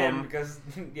tough all for of him them. because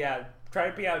yeah,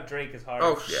 trying to be out Drake is hard.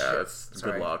 Oh shit. Yeah, it's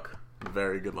Sorry. good luck.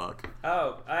 Very good luck.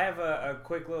 Oh, I have a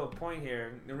quick little point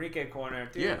here. Enrique corner.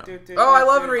 Yeah. Oh, I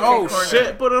love Enrique Oh corner.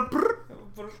 shit!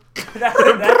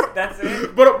 That's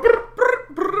it.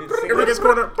 Enrique's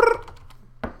corner.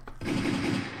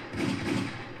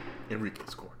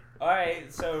 Enrique's corner. All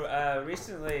right, so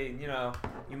recently, you know,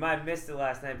 you might have missed it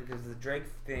last night because of the Drake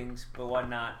things, but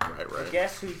whatnot. Right. But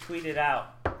guess who tweeted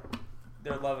out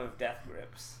their love of Death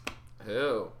Grips?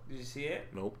 Who? Did you see it?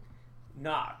 Nope.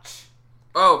 Notch.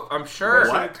 Oh, I'm sure.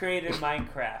 Who What? created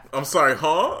Minecraft? I'm sorry,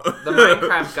 huh? The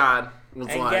Minecraft God. was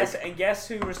And like, guess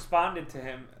who responded to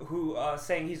him? Who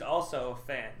saying he's also a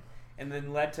fan, and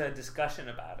then led to a discussion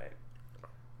about it.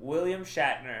 William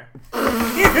Shatner.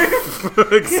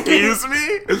 excuse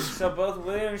me? So both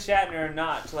William Shatner and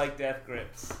Notch like Death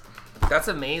Grips. That's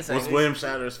amazing. What's William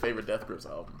Shatner's favorite Death Grips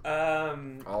album?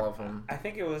 All of them. I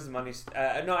think it was Money.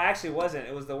 No, actually, it wasn't.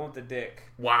 It was the one with the dick.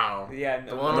 Wow. Yeah,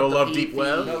 The one No with the Love pee-pee. Deep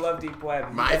Web? No Love Deep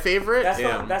Web. My favorite?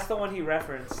 That's the one he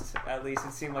referenced. At least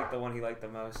it seemed like the one he liked the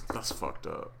most. That's fucked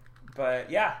up. But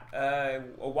yeah, a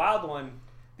wild one.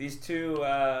 These two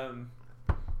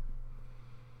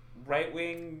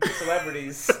right-wing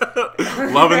celebrities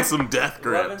Loving some Death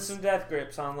Grips. loving some Death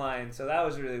Grips online. So that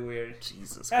was really weird.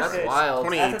 Jesus That's Christ. it. wild.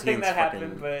 That's a thing 2018's that happened,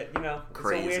 fucking but you know, it's a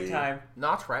crazy. weird time.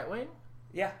 Notch right wing?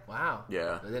 Yeah, Wow.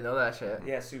 Yeah. I didn't know that shit.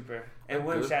 yeah, super. And Like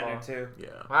William goofball. Shatner too. Yeah.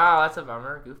 Wow, that's a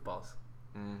bummer. Goofballs.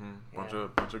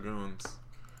 Bunch of goons.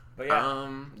 But yeah,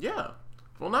 Yeah.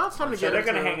 Well, now it's time to so get they're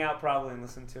into... gonna hang out probably and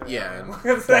listen to it. Yeah, and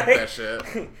It's fuck like- that shit.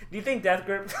 Do you think Death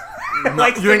Grip?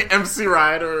 Like, you think MC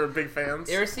Rider are big fans?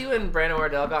 You ever see when Brandon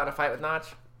Wardell got in a fight with Notch?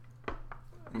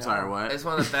 I'm sorry, what? It's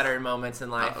one of the better moments in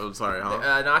life. I'm sorry,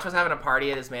 huh? Notch was having a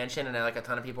party at his mansion, and like a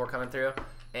ton of people were coming through.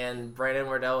 And Brandon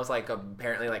Wardell was like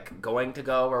apparently like going to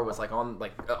go, or was like on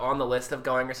the list of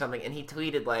going or something. And he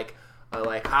tweeted like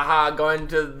haha, going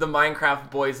to the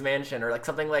Minecraft boys mansion, or like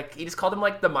something like he just called him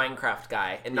like the Minecraft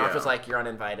guy. And Notch Yeah. was like, you're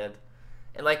uninvited,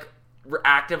 and like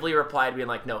actively replied being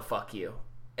like, no, fuck you.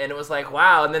 And it was like,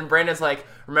 wow. And then Brandon's like,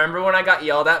 remember when I got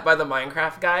yelled at by the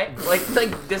Minecraft guy? Like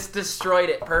this destroyed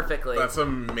it perfectly. That's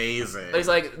amazing. He's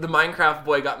like, the Minecraft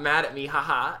boy got mad at me,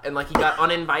 haha. And like he got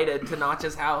uninvited to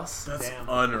Notch's house. That's Damn.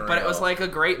 unreal. But it was like a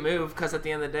great move because at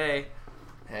the end of the day,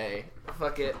 hey,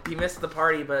 fuck it. He missed the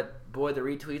party, but boy, the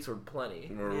retweets were plenty.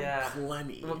 Yeah.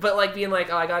 Plenty. But like being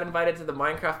like, oh, I got invited to the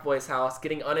Minecraft boy's house,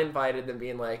 getting uninvited, then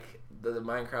being like, the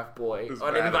Minecraft boy Who's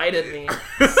uninvited mad me.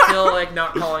 at Still like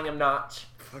not calling him Notch.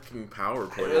 Fucking power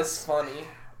It plays. was funny.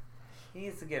 He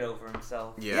needs to get over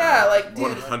himself. Yeah, like,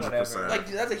 dude, 100%. Like,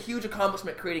 dude, that's a huge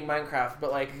accomplishment creating Minecraft,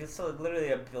 but like, It's still literally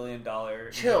 $1 billion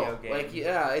chill. video game. Like,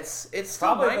 yeah, it's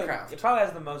still probably Minecraft. it probably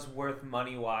has the most worth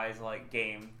money wise like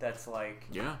game. That's like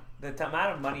Yeah. the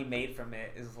amount of money made from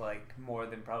it is like more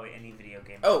than probably any video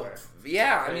game. Oh, ever.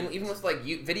 yeah. I mean, even with like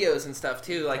videos and stuff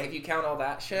too. Like, if you count all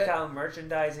that shit, Count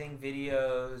merchandising,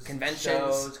 videos, Conventions.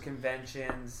 shows,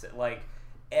 conventions, like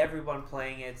everyone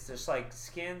playing it. It's just like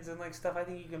skins and like stuff I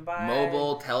think you can buy.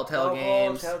 mobile, Telltale Mobile,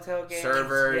 games, Telltale games,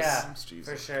 servers. yeah,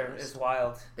 Jesus for sure. Christ. It's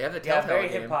wild. They have the Yeah, Telltale very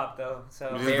game. hip hop though. So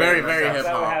It's very, very much hip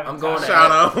so. hop. I'm going to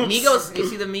Shout out. Migos. You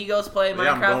see the Migos play Minecraft?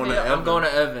 Yeah, I'm going to video? I'm Evan. going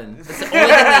to Evan. That's the only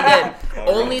thing they did. Oh,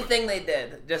 Only really? thing they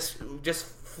did. Just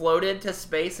floated to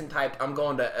space and typed, "I'm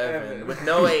going to Evan" with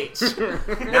no H. And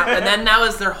then that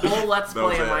was their whole Let's That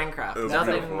was Play in it. Minecraft. It was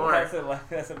Nothing beautiful. more.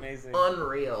 That's amazing.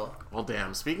 Unreal. Well,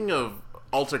 damn. Speaking of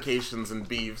altercations and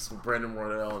beefs with Brandon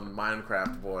Wardell and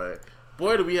Minecraft boy,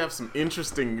 do we have some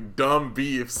interesting dumb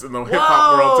beefs in the hip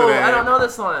hop world Whoa! today. I don't know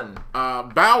this one.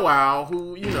 Bow Wow,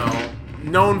 who, you know,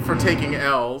 known for taking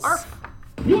L's,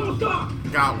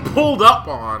 got pulled up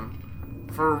on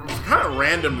for kind of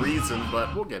random reason,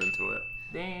 but we'll get into it.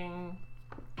 Ding.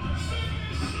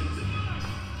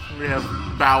 We have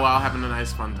Bow Wow having a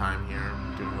nice fun time here,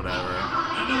 doing whatever.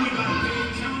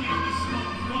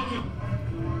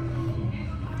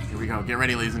 Here we go. Get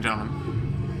ready, ladies and gentlemen.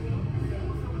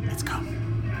 Let's go. Who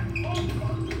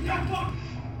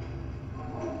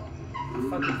the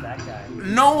fuck is that guy?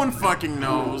 No one fucking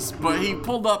knows, but he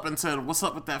pulled up and said, "What's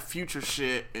up with that Future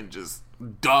shit?" and just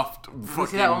duffed fucking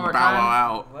see that one more Bow time? Wow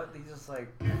out. What? He's just like.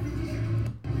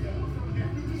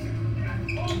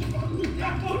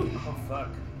 Oh fuck.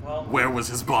 Well, Where was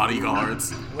his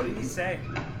bodyguards? what did he say?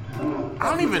 I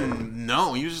don't even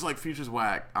know. He was just like, Future's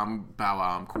whack. I'm Bow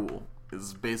Wow. I'm cool.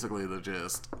 Is basically the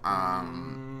gist. All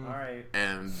right.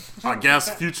 And I guess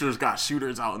Future's got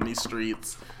shooters out in these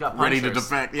streets, Got ready to punchers.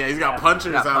 defect. Yeah, he's got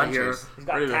punchers got out punchers. here, He's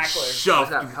got ready to tacklers. He's shove,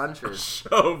 got punchers.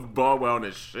 shove Bow Wow in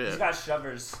his shit. He's got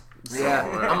shovers. Yeah,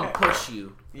 I'm gonna push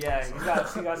you. Yeah, he got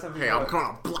some. Hey, I'm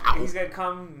gonna He's gonna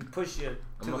come and push you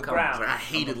to the gonna come- ground. I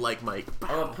hated like Mike.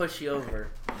 I'm gonna push you over.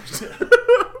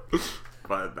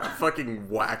 But that fucking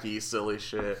wacky, silly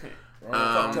shit.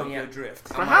 Tokyo Drift.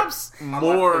 Perhaps I'm gonna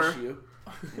more push you.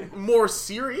 more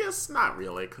serious? Not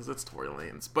really, because it's Tory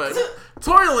Lanez. But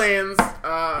Tory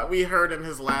Lanez, we heard in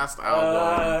his last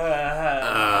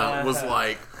album, was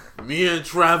like, me and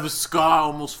Travis Scott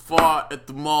almost fought at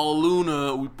the Mall of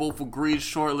Luna. We both agreed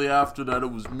shortly after that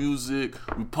it was music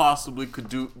we possibly could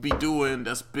be doing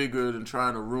that's bigger than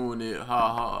trying to ruin it. Ha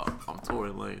ha. I'm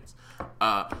Tory Lanez.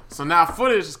 So now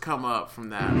footage has come up from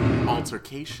that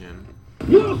altercation.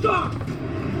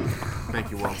 Thank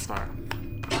you, World Star.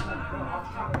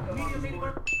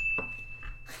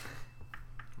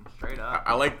 Straight up.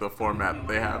 I like the format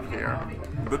they have here.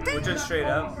 Which is straight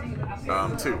up. 2.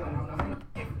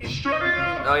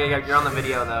 Oh yeah, you're on the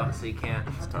video though, so you can't.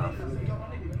 It's tough.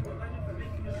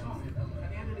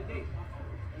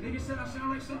 Nigga said I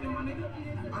sound like something, my nigga.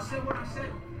 I said what I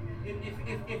said.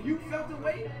 If you felt the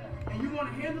way and you want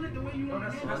to handle it the way you want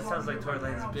to handle it. That sounds like Tory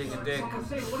Lanez being a dick.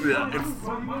 Yeah,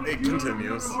 it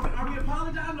continues. Are we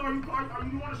apologizing or are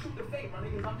you want to shoot the fake, my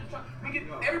niggas? I'm just trying.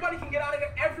 Everybody can get out of here.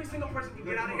 Every single person can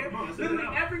get out of here. Literally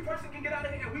every person can get out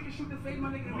of here and we can shoot the fake, my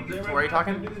nigga. We can. Where are you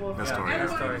talking? That's Tory.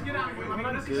 Everybody can get out of here. I'm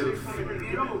not goof.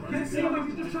 This seems like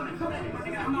you're just trying to cut it, my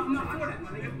nigga. I'm not for that, my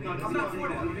nigga. I'm not for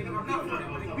that, my nigga. I'm not for that,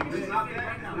 my nigga. We can just stop that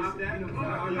right now. Stop that.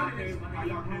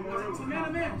 It's a man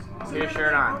to man. Get your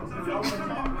shirt on.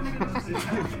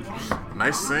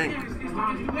 Nice sync.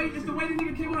 It's the way the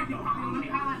nigga came on. Yo, let me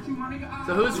holler at you, my nigga.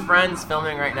 So who's friends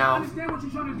filming right I now? understand what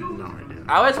you're trying to do. No idea.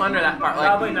 I always wonder that part. Like,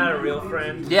 Probably not a real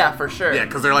friend. yeah, for sure. Yeah,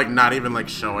 because they're like not even like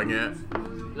showing it.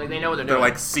 Like they know what they're They're doing.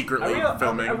 like secretly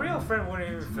filming. A real friend wouldn't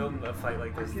even film a fight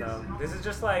like this, though. This is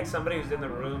just like somebody who's in the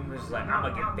room who's like, I'm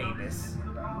gonna get famous.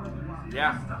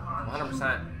 Yeah,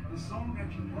 100%. The song that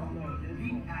you know,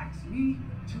 he asked me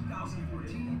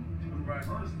 2014 to write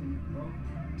verse for you, bro.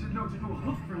 To do a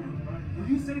hook for you. When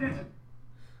you say that.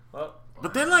 Well,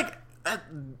 But then like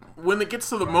when it gets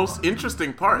to the most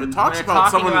interesting part, it talks they're about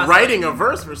talking someone about writing a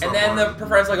verse for And someone. then the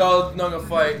friend's like, "Oh, no, gonna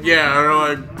fight." Yeah, and they're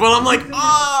like, but I'm like,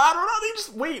 I don't know. They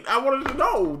just wait. I wanted to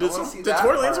know. Did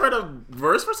Tory Lanez write a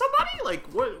verse for somebody? Like,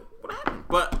 what happened?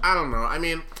 But I don't know. I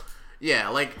mean, yeah,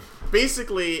 like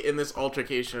basically in this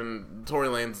altercation, Tory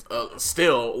Lanez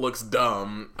still looks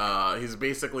dumb. He's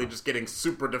basically just getting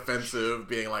super defensive,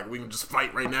 being like, "We can just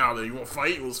fight right now. Then you want to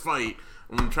fight? Let's fight."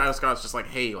 When Travis Scott's just like,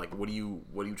 hey, like, what are you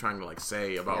trying to like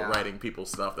say about writing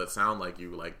people's stuff that sound like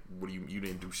you? Like, you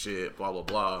didn't do shit, blah blah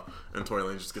blah. And Tory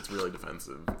Lanez just gets really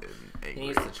defensive and angry. He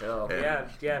needs to chill. And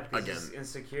yeah, because again, he's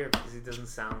insecure because he doesn't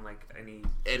sound like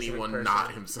anyone person.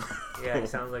 not himself. Yeah, he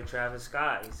sounds like Travis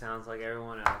Scott. He sounds like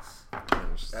everyone else.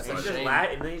 That's And a he's just shame.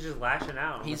 and then he's just lashing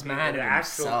out. He's on mad the at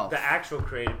actual, himself. the actual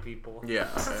creative people. Yeah,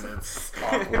 and it's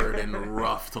awkward and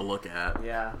rough to look at.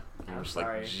 Yeah, I'm I'm just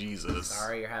sorry. like, Jesus.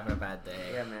 Sorry, you're having a bad day.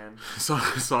 Yeah, man. So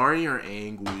sorry you're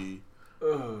angry.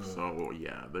 So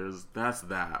yeah, that's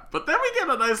that. But then we get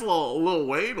a nice Lil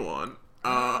Wayne one.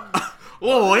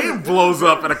 Lil Wayne blows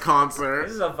up at a concert.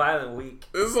 This is a violent week.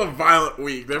 This is a violent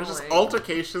week. There's just Wayne.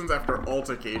 altercations after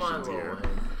altercations Come on, Lil here.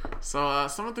 Wayne. So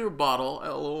someone threw a bottle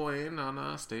at Lil Wayne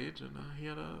on stage, and he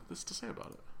had this to say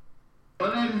about it.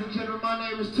 Well, ladies and gentlemen, my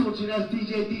name is Tucci. That's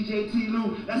DJ T.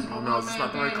 Lou. That's my Oh, no, is this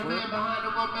not the right man clip? behind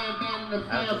the one-man band in the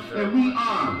That's fam. for sure. And we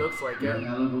are Looks like a it.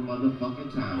 hell of a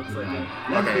motherfucking time Looks like tonight. it.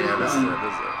 Let's Okay, get yeah, this is started. it.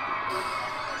 This is it.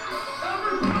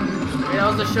 Yeah, that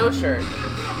was the show shirt.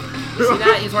 You see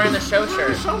that? He's wearing the show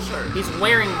shirt. Show shirt. He's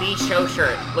wearing the show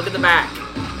shirt. Look at the back.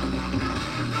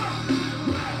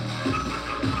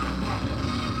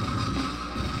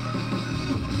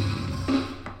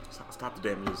 Stop the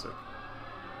damn music.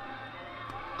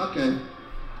 Okay.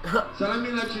 So let me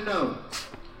let you know.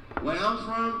 Where I'm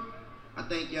from, I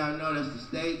think y'all know that's the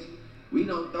States. We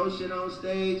don't throw shit on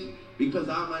stage because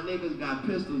all my niggas got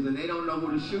pistols and they don't know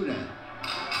who to shoot at.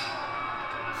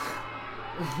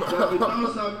 So if we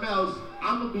throw something else,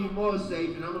 I'm gonna be more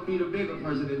safe and I'm gonna be the bigger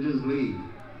person and just leave.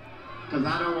 Cause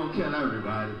I don't want to kill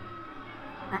everybody.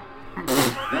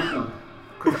 That's all.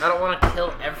 I don't want to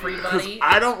kill everybody.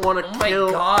 I don't want to Oh my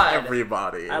kill God.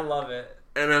 everybody. I love it.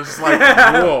 and it's like,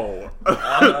 whoa.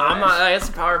 I'm not. It's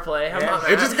a power play. I'm not.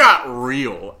 It just got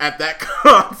real at that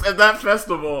at that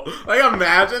festival. Like,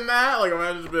 imagine that. Like,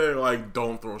 imagine just being like,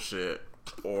 don't throw shit,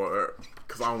 or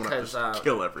because I want to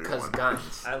kill everyone. Because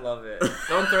guns. I love it.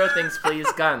 Don't throw things, please.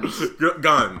 Guns.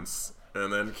 Guns,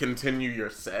 and then continue your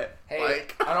set. Hey,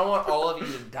 like, I don't want all of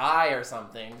you to die or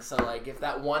something. So, like, if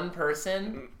that one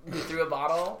person who threw a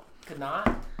bottle could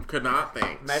not,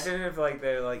 thanks. Imagine if like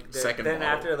they're like Second then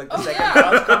bottle. after like the second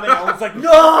bottle's coming, I was like, no!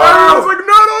 I was like,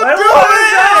 no, don't do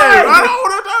it! I don't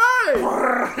want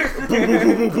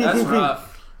to die! that's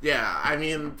rough. Yeah, I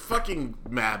mean, fucking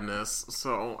madness.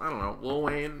 So, I don't know. Lil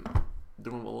Wayne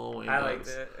doing what Lil Wayne I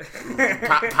does. liked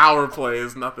it. Power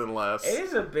plays, nothing less. It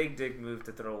is a big dick move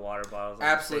to throw water bottles. On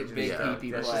Absolute stage big and stuff.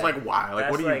 pee-pee That's play. It's like, why? Like,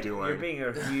 what are you like, doing? You're being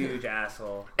a huge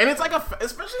asshole. And it's like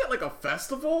especially at like a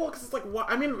festival, because it's like,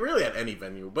 what? I mean, really at any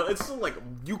venue, but it's still like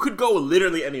you could go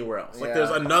literally anywhere else. Like,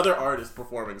 there's another artist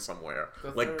performing somewhere.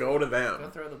 Go to them. Go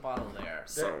throw the bottle there.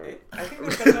 So I think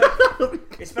there's such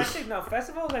especially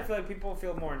festivals. I feel like people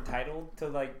feel more entitled to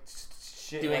like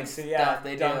shit, doing like, stuff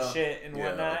they dumb do. shit and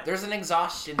whatnot. There's an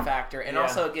exhaustion factor, and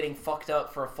also getting fucked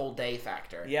up for a full day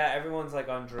factor. Yeah, everyone's like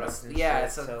on drugs. And shit,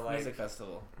 it's a so, like, music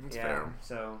festival. It's fair.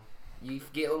 So you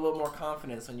get a little more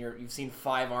confidence when you've seen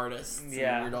 5 artists.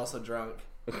 Yeah, and you're also drunk.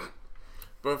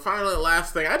 But finally,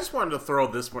 last thing, I just wanted to throw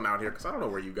this one out here because I don't know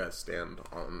where you guys stand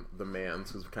on the Mans,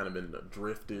 who's kind of been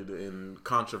drifted in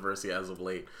controversy as of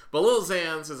late. But Lil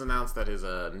Xans has announced that his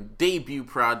debut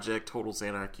project, Total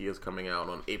Xanarchy, is coming out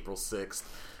on April 6th.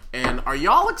 And are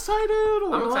y'all excited?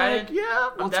 Or I'm excited. Yeah,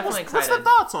 I'm definitely excited. What's the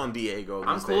thoughts on Diego?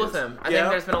 I'm cool with him. I Yeah?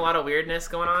 think there's been a lot of weirdness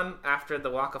going on after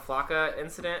the Waka Flocka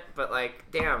incident, but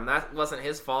like, damn, that wasn't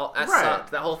his fault. That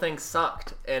sucked. That whole thing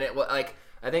sucked, and it was like,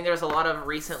 I think there's a lot of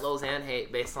recent Lil Xan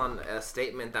hate based on a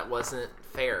statement that wasn't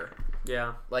fair.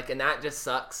 Yeah, like, and that just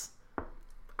sucks.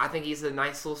 I think he's a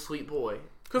nice little sweet boy.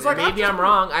 Because like, maybe I'm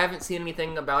wrong. I haven't seen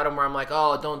anything about him where I'm like,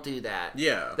 oh, don't do that.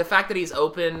 Yeah. The fact that he's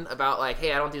open about like,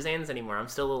 hey, I don't do Xans anymore. I'm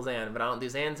still Lil Xan, but I don't do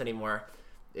Xans anymore.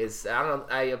 I don't know.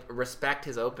 I respect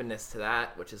his openness to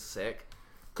that, which is sick.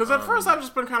 Because at first I've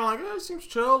just been kind of like, yeah, it seems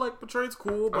chill. Like, Betrayed's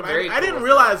cool, but I cool didn't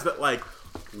realize that like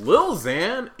Lil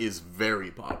Xan is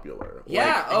very popular.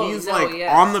 Yeah, like, he's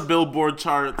on the Billboard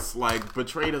charts. Like,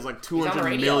 Betrayed has like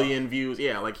 200 million views.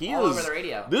 Yeah, like he all is. Over the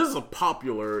radio. This is a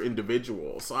popular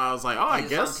individual. So I was like, oh, I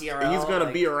guess he's TRL,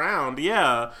 gonna be around.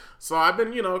 Yeah. So I've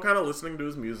been, kind of listening to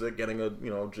his music, getting a,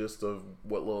 gist of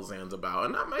what Lil Xan's about,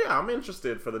 and I'm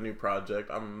interested for the new project.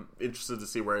 I'm interested to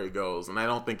see where it goes, and I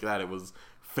don't think that it was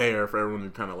fair for everyone to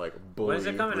kind of like bully. When is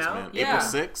it coming this out? man. Yeah. April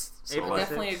 6th. So I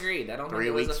definitely agreed. I don't think 3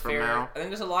 it was weeks a from fair. now. I think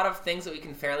there's a lot of things that we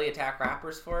can fairly attack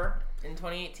rappers for in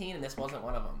 2018, and this wasn't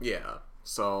one of them. Yeah.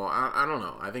 So I don't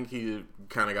know. I think he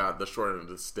kind of got the short end of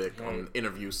the stick on the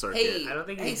interview circuit. Hey, I don't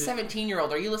think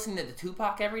 17-year-old, are you listening to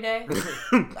Tupac every day?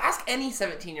 Ask any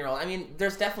 17-year-old. I mean,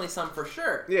 there's definitely some for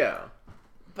sure. Yeah.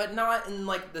 But not in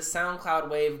like the SoundCloud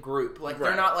Wave group. Like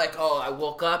they're not like, oh, I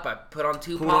woke up, I put on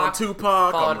Tupac,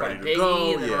 followed by by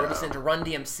Biggie, and then we're listening to Run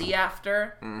DMC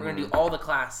after. We're gonna do all the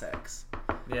classics.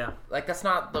 Yeah, like that's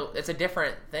not the. It's a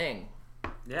different thing.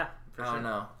 Yeah, for I sure. don't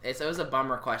know. It was a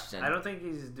bummer question. I don't think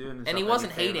he's doing. And he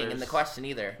wasn't hating in the question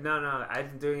either. No, I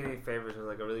didn't do any favors with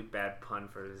like a really bad pun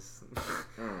for his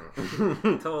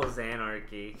Total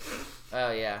Xanarchy.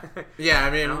 Oh yeah. Yeah, I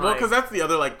mean, I'm well, because that's the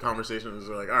other like conversation is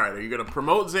like, all right, are you gonna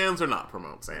promote Xans or not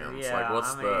promote Xans? Yeah, like,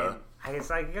 what's the? I guess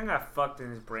like he kind of got fucked in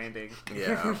his branding.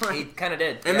 Yeah, he kind of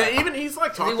did. And then even he's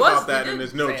like talked about that in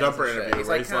his No Jumper interview,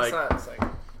 where he's like.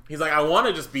 He's like, I want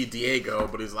to just be Diego,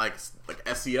 but he's like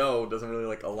SEO doesn't really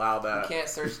like allow that. You can't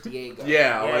search Diego.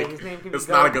 Yeah, like his name can it's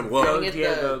be not a good look. Go get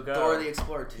the Dora the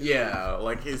Explorer 2. Yeah,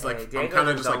 like he's like Diego's I'm kind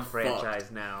of his just own like franchise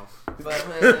fucked. now. But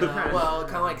well,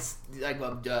 kind of like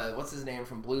what's his name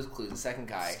from Blue's Clues, the second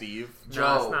guy, Steve. Joe.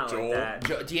 No, it's not like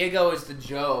that. Diego is the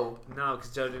Joe. No,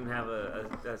 because Joe didn't have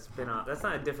a spin-off. That's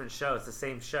not a different show. It's the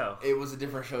same show. It was a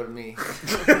different show to me.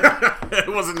 It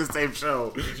wasn't the same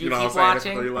show. Did you know keep what I'm watching?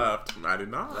 saying? Before you left. I did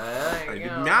not. There you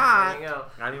go. Not. There you go.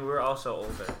 I mean, we're also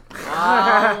older.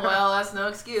 Oh, well, that's no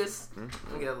excuse. Let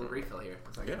me get a little refill here.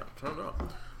 Yeah, turn it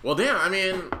up. Well,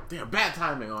 damn, bad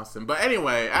timing, Austin. But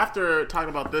anyway, after talking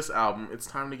about this album, it's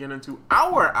time to get into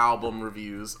our album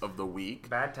reviews of the week.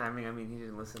 Bad timing. I mean, he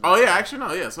didn't listen. Oh yeah, actually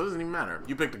no, yeah. So it doesn't even matter.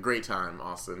 You picked a great time,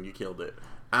 Austin. You killed it.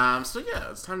 So yeah,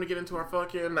 it's time to get into our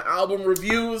fucking album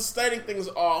reviews. Starting things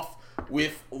off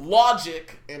with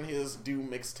Logic and his new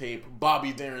mixtape,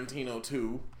 Bobby Darantino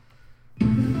 2.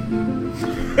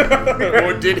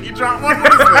 Or did he drop one?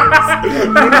 What is this?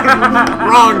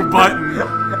 Wrong button.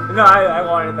 No, I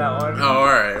wanted that one. Oh,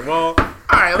 alright. Well,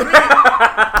 alright, let me...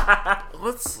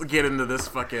 let's get into this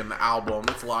fucking album.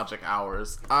 It's Logic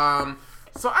Hours.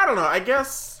 So I don't know. I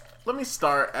guess let me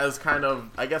start as kind of,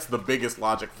 I guess, the biggest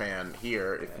Logic fan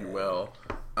here, if you will.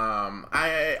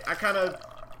 I kind of,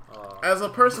 as a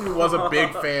person who was a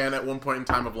big fan at one point in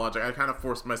time of Logic, I kind of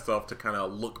forced myself to kind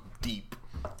of look deep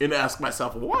and ask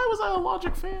myself, why was I a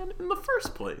Logic fan in the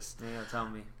first place? Yeah, tell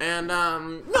me. And no,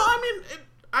 I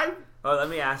mean, Oh, let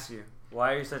me ask you.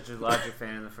 Why are you such a Logic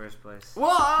fan in the first place?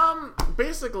 Well,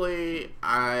 basically,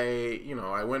 I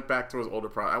went back to his older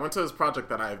project. I went to his project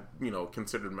that I,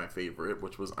 considered my favorite,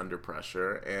 which was Under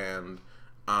Pressure, and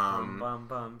and I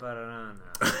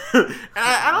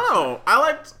don't know.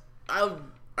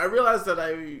 I realized that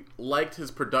I liked his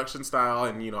production style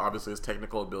and, obviously his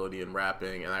technical ability in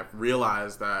rapping, and I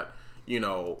realized that,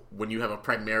 when you have a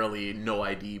primarily no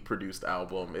ID produced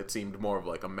album, it seemed more of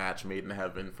like a match made in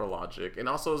heaven for Logic. And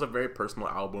also it was a very personal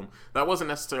album that wasn't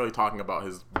necessarily talking about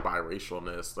his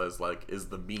biracialness as like is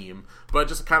the meme, but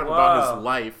just kind of about his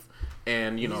life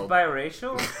and, He's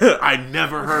biracial? I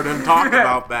never heard him talk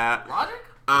about that. Logic?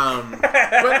 But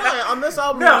no, on this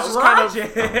album, it was just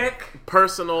Logic. kind of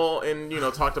personal and,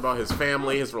 talked about his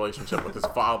family, his relationship with his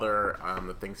father,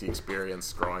 the things he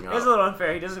experienced growing up. It's a little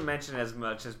unfair. He doesn't mention as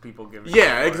much as people give him.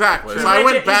 Yeah, exactly. So I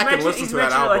went back and listened to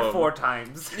that album. He's mentioned it like 4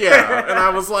 times. Yeah, and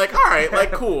I was like, all right,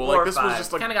 like, cool. Like, this was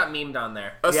just like... Kind of got memed on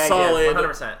there. A solid,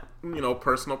 100%.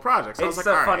 Personal project. So It's I was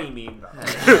like, a all funny right. meme,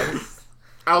 though.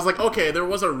 I was like, okay, there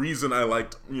was a reason I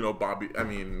liked,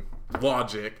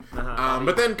 Logic.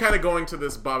 But then kind of going to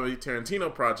this Bobby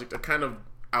Tarantino project, I kind of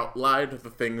outlined the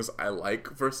things I like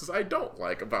versus I don't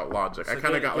like about Logic. So I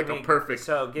kind of got like a perfect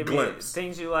glimpse. Me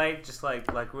things you like, just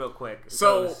like real quick.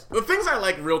 So the things I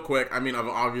like real quick,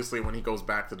 obviously when he goes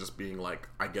back to just being like,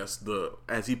 I guess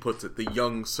as he puts it, the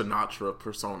young Sinatra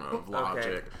persona of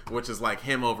Logic, which is like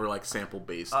him over like sample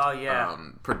based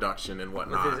production and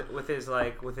whatnot. With his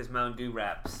Mountain Dew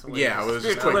raps. Yeah, it was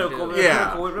just quick.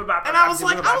 Yeah. And I was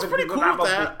pretty cool with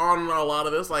that on a lot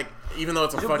of this, like even though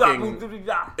it's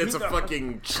a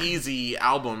fucking cheesy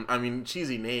album,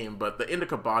 cheesy name, but the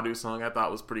Indica Badu song I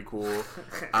thought was pretty cool.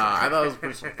 I thought it was a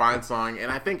pretty fine song,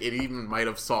 and I think it even might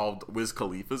have solved Wiz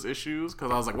Khalifa's issues,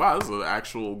 because I was like, wow, this is an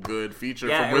actual good feature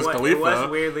from Wiz Khalifa. It was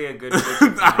weirdly a good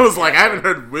feature. I was like, I haven't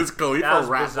heard Wiz Khalifa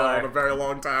rap in a very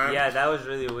long time. Yeah, that was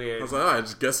really weird. I was like, I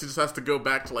guess he just has to go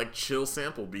back to like chill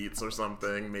sample beats or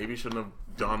something. Maybe shouldn't have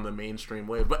done the mainstream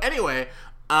way. But anyway,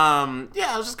 I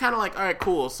was just kind of like, all right,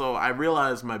 cool. So I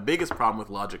realized my biggest problem with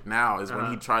Logic now is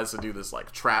when he tries to do this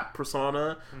like trap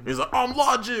persona. He's like, I'm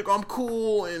Logic, I'm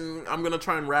cool, and I'm gonna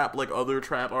try and rap like other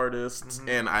trap artists.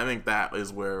 And I think that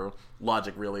is where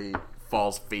Logic really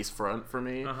falls face front for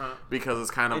me, because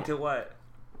it's kind of into what?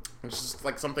 It's just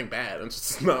like something bad. It's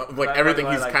just not like everything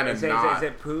he's kind of not. Is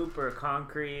it poop or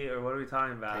concrete or what are we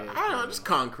talking about? I don't know, just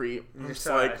concrete. Just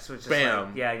like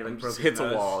bam, just hits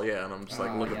a wall. Yeah, and I'm just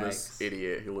like, look at this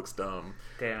idiot. He looks dumb.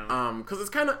 Damn. Because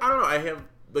it's kind of, I don't know. I have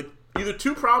like either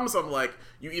two problems. I'm like,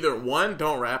 you either one,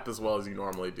 don't rap as well as you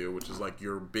normally do, which is like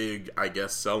your big, I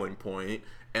guess, selling point,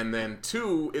 and then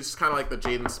two, it's kind of like the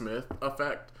Jaden Smith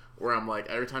effect, where I'm like,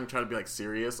 every time you try to be like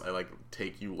serious, I like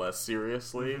take you less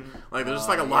seriously. Like there's just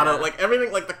like a lot of like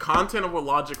everything, like the content of what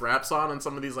Logic raps on and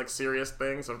some of these like serious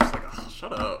things, I'm just like, oh,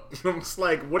 shut up. I'm just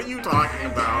like, what are you talking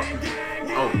about?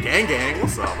 Oh, gang,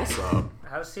 what's up?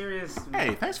 How serious?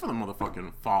 Hey, thanks for the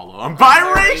motherfucking follow. I'm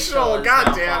biracial.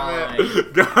 God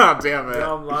damn it.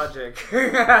 Yo, I'm Logic.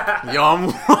 Yo, I'm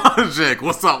Logic.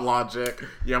 What's up, Logic?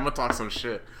 Yeah, I'm gonna talk some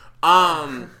shit.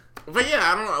 But yeah,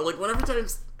 I don't know. Like whenever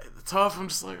times tough, I'm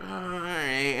just like, all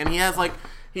right. And he has like,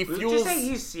 he fuels. Would you say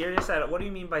he's serious at it? What do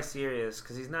you mean by serious?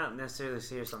 Because he's not necessarily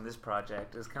serious on this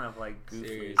project. It's kind of like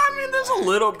goofy. There's a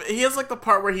little bit. He has like the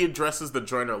part where he addresses the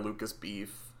Joyner Lucas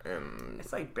beef, and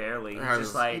it's like barely.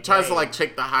 Just like he tries to like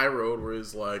take the high road, where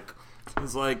he's like,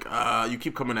 you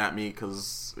keep coming at me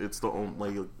because it's the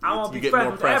only. I won't you be get friends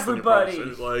more with press everybody. Than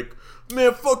he's like,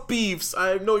 man, fuck beefs.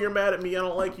 I know you're mad at me. I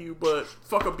don't like you, but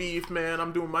fuck a beef, man.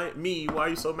 I'm doing me. Why are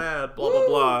you so mad? Blah blah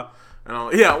blah. And I'm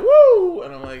like, yeah, woo!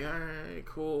 And I'm like, alright,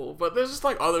 cool. But there's just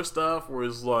like other stuff where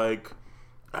it's like,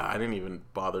 I didn't even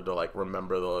bother to like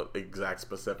remember the exact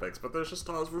specifics, but there's just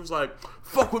times where it's like,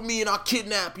 fuck with me and I'll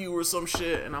kidnap you or some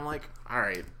shit. And I'm like,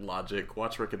 alright, Logic,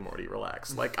 watch Rick and Morty,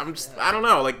 relax. Like, I'm just, I don't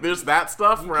know, like there's that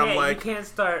stuff where I'm like, you can't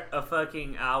start a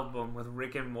fucking album with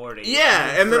Rick and Morty.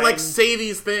 Yeah, and then like say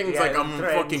these things like, I'm gonna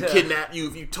fucking kidnap you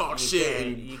if you talk shit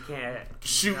and you can't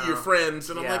shoot your friends.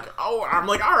 And I'm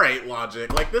like, alright,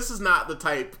 Logic, like this is not the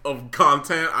type of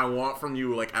content I want from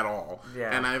you, like at all.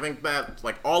 Yeah. And I think that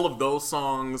like all of those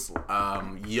songs,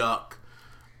 Yuck,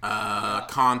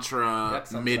 Contra,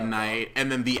 Midnight,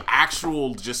 and then the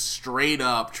actual just straight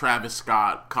up Travis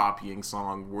Scott copying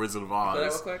song Wizard of Oz. Play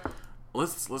that real quick.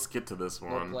 Let's get to this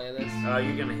We'll one. play this. Oh,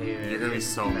 you're gonna hate it. You're gonna be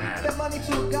so mad. That money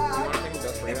to God.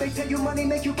 If they take your money,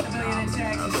 make you pay in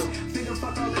taxes. Figure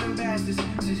fuck all of them bastards.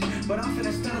 But I'm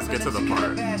finna stop. Let's get to the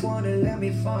part. Wanna let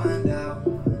me find out.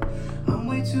 I'm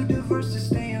way too diverse to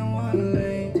stay in one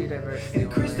lane. Too diverse.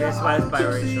 That's why it's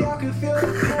biracial.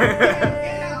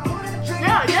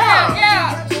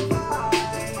 Yeah.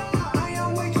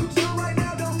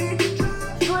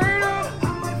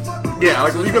 Yeah,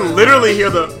 like you can literally hear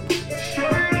the.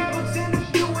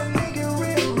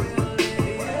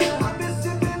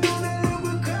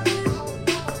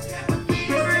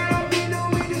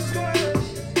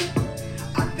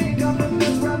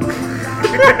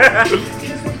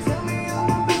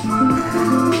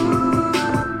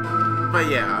 But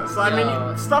yeah, so I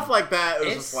mean, stuff like that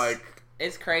is just like.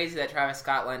 It's crazy that Travis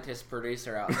Scott lent his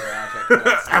producer out there,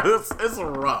 Logic. It's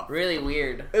rough. Really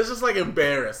weird. It's just like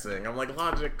embarrassing. I'm like,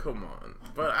 Logic, come on.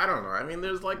 But I don't know. I mean,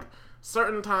 there's like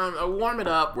certain times, Warm It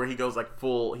Up, where he goes like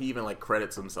full, he even like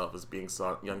credits himself as being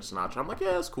Young Sinatra. I'm like,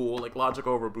 yeah, it's cool. Like Logic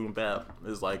over Boom Bap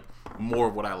is like more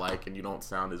of what I like, and you don't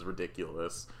sound as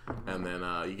ridiculous. And then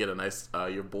you get a nice,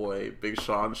 your boy Big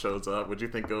Sean shows up. What'd you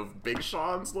think of Big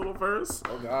Sean's little verse?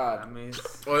 Oh God. I mean,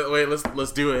 Wait,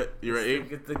 let's do it. You ready?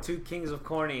 get the two kings of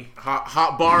corny.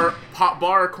 Hot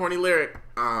bar, corny lyric.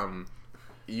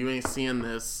 You ain't seeing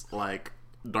this like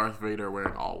Darth Vader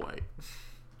wearing all white.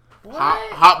 What?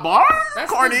 Hot bar?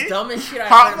 That's corny. the dumbest shit I've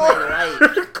Hot heard in my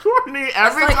life. Corny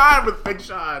every like- time with Big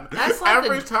Sean. That's like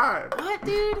every time. What,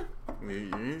 dude? You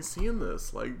ain't seeing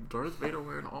this like Darth Vader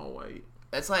wearing all white.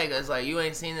 It's like you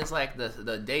ain't seen this like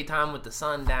the daytime with the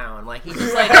sun down. Like he's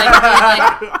just like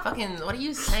fucking. What are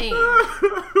you saying?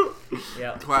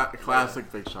 Yeah.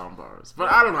 Classic Big Sean bars.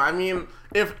 But I don't know. I mean,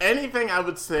 if anything, I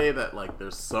would say that like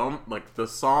there's some like the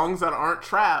songs that aren't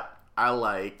trap I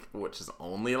like, which is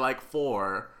only like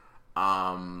 4.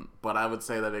 But I would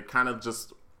say that it kind of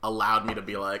just allowed me to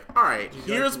be like, all right,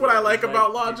 here's what I like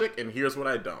about Logic, and here's what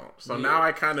I don't. So now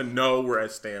I kind of know where I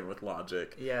stand with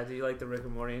Logic. Yeah. Do you like the Rick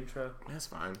and Morty intro? That's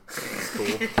fine. That's cool.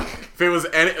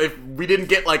 If we didn't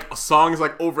get like songs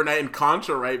like Overnight and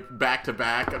Contra right back to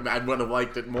back, I would have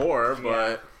liked it more.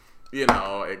 But you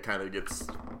know, it kind of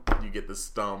you get this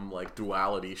dumb like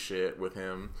duality shit with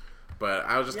him. But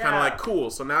I was just kind of like, cool.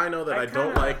 So now I know that I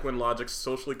don't like when Logic's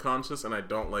socially conscious, and I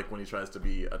don't like when he tries to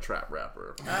be a trap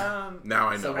rapper. Now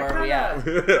I know. So where are we at?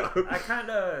 I kind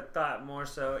of thought more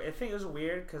so. I think it was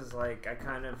weird because like I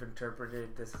kind of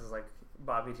interpreted this as like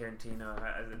Bobby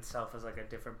Tarantino itself as like a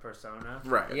different persona.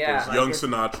 Right. Yeah. There's Young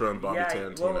Sinatra and Bobby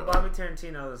Tarantino. Well, Bobby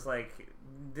Tarantino is like,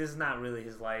 this is not really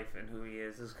his life and who he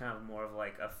is. This is kind of more of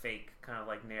like a fake kind of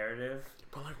like narrative.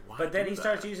 But like, why? But then he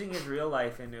starts using his real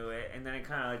life into it, and then it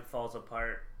kind of like falls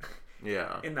apart.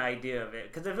 Yeah. In the idea of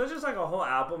it, because if it was just like a whole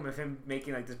album of him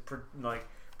making like this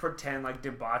pretend like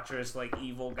debaucherous like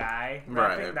evil guy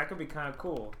rapping, right, that could be kind of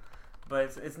cool.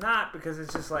 But it's not, because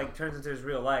it's just like turns into his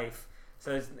real life.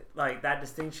 So it's like that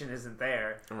distinction isn't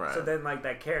there. Right. So then like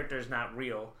that character is not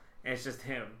real, and it's just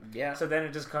him. Yeah. So then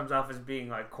it just comes off as being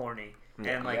like corny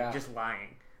and like just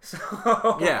lying. So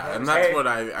yeah, and that's what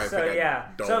I so think yeah.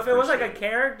 I don't So if it was like a appreciate.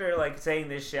 character like saying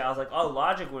this shit, I was like, oh,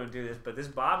 Logic wouldn't do this, but this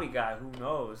Bobby guy, who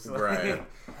knows? Right.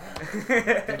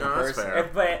 No, that's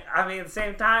fair. But I mean, at the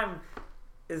same time,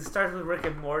 it starts with Rick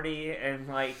and Morty, and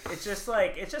like it's just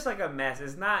like a mess.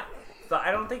 It's not. I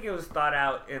don't think it was thought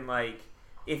out in like.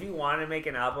 If he wanted to make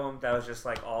an album that was just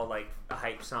like all like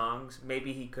hype songs,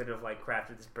 maybe he could have like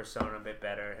crafted this persona a bit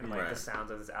better and like the sounds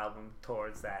of this album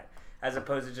towards that, as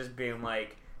opposed to just being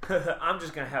like, I'm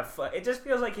just gonna have fun. It just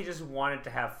feels like he just wanted to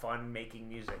have fun making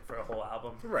music for a whole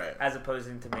album, right? As opposed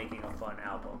to making a fun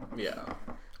album. Yeah.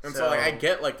 And so like I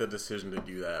get like the decision to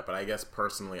do that, but I guess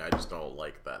personally I just don't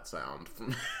like that sound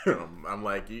from him. I'm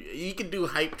like, you can do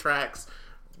hype tracks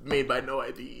made by No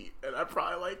ID, and I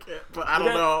probably like it, but I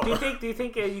don't know. Do you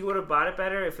think you would have bought it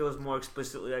better if it was more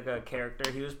explicitly like a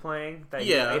character he was playing? That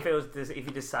if it was if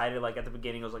he decided like at the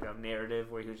beginning it was like a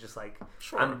narrative where he was just like,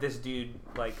 I'm this dude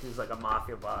like who's like a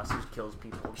mafia boss who kills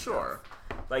people. Sure.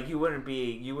 Like you wouldn't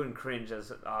cringe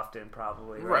as often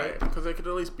probably, right? Because it could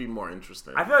at least be more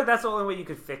interesting. I feel like that's the only way you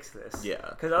could fix this. Yeah.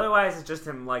 Because otherwise it's just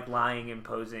him like lying and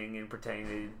posing and pretending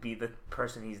to be the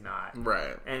person he's not.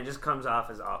 Right. And it just comes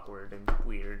off as awkward and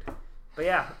weird. But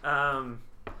yeah,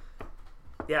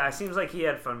 it seems like he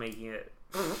had fun making it.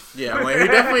 Yeah, like he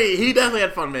definitely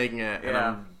had fun making it, and Yeah.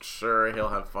 I'm sure he'll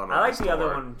have fun. I like the other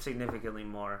score. one significantly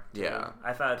more. too. Yeah,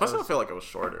 I thought. Plus, it I was, feel like it was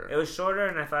shorter. it was shorter,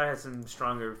 and I thought it had some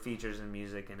stronger features and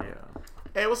music in it.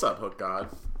 Hey, what's up, Hook God?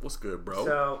 What's good, bro?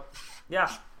 So, yeah,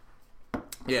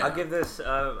 yeah, I'll give this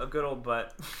a good old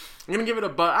butt. I'm gonna give it a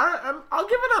butt. I'll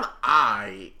give it an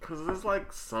I because there's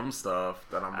like some stuff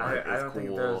that I'm like, I it's don't cool.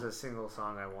 think there was a single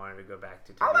song I wanted to go back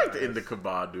to. I be liked honest. Indica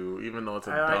Badu, even though it's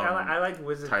a I like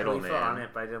Wiz title Khalifa name. on it,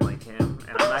 but I didn't like him.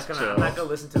 And I'm not gonna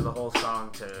listen to the whole song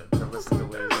to listen to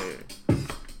Wiz.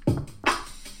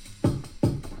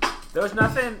 There was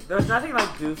nothing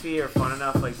like goofy or fun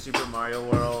enough like Super Mario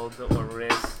World or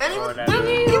Risk And or whatever.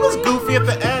 he was goofy at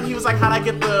the end. He was like, "How'd I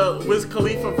get the Wiz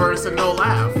Khalifa verse and no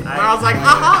laugh?" And I was like,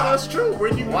 "Haha, that's true."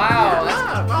 Where'd you Wow,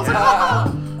 laugh? I was like,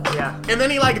 "Haha." Yeah. And then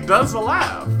he like does the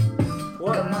laugh.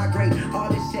 What? Migrate, all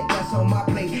this shit that's on my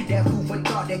plate. That food for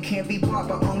thought that can't be bought,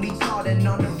 but only taught. And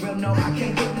on the real, no, I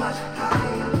can't get much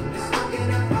higher. It's smoking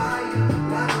that fire.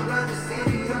 Ride around the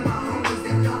city with my homies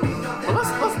that don't need no. Well,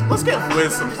 let's get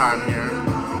Wiz some time here.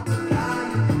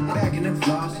 Back in the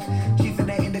floss, chief in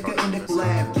the indica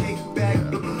lab, kick back.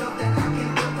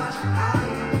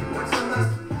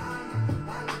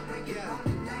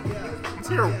 Let's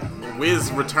hear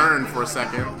Wiz return for a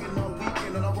second.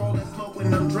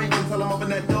 When I'm drinking, tell them open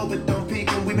that dope, it don't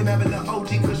peak. And we've been having the OG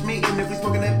Kush meeting. If we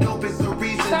smoking that dope, it's a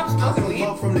reason. Stop smoking weed.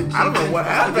 I don't know what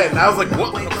happened. I was like,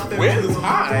 what? Wiz?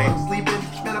 Hi.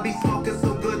 Man, I be smoking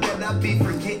so good that I be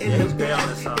forgetting. Yeah, he's great on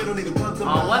this song.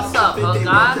 Oh, what's up, Hook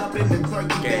God?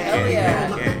 Hell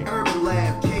yeah. Urban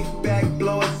lab, kick back,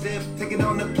 blow a zip, take it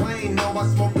on the plane. No, I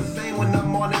smoke the same when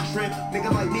I'm on a trip.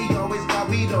 Nigga like me always got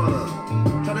weed on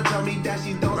her. Try to tell me that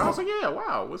she don't I was smoke. like, yeah,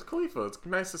 wow, Wiz Khalifa. It's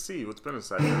nice to see you. It's been a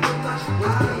second.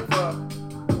 Wiz Khalifa.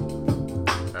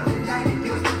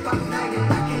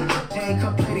 Jane,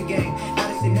 come play the game. Now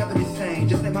this ain't never the same.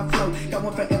 Just let my flow. Got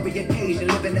one for every occasion.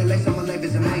 Living that life, so my life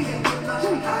is amazing.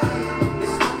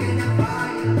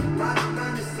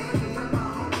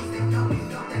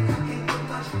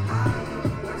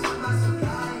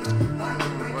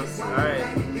 Alright.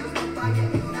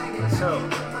 So,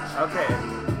 okay.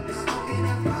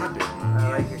 I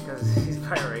like it because he's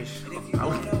biracial.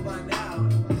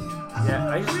 Yeah,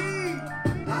 I just.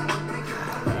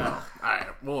 Alright,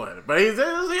 boy. But he had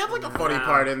like a funny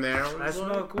part in there. It I was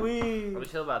smoke weed. How do you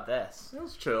feel about this? It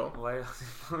was chill. Why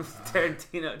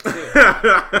Tarantino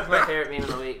too? My favorite meme of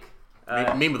the week.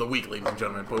 Meme of the week, ladies and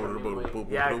gentlemen. Boop, boop, boop, boop,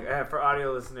 boop, Yeah, boop. for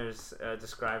audio listeners,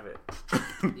 describe it.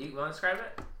 You want to describe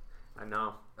it? I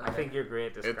know. I Okay. think you're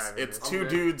great at describing It's it. two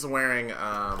dudes wearing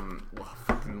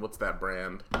what's that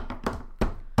brand? Is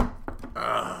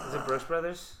it Brooks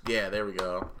Brothers? Yeah, there we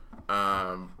go.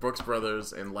 Brooks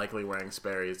Brothers and likely wearing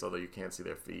Sperry's, although you can't see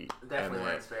their feet. Definitely And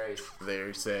wearing Sperry's.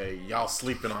 they say y'all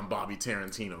sleeping on Bobby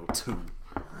Tarantino too.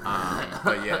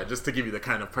 But yeah, just to give you the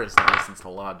kind of person that listens to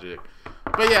Logic.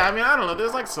 But yeah, I mean, I don't know.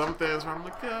 There's like some things where I'm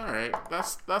like, yeah, all right,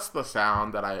 that's the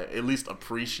sound that I at least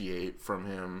appreciate from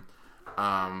him.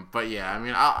 But yeah, I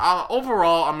mean, I'll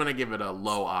overall I'm gonna give it a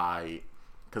low I,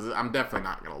 because I'm definitely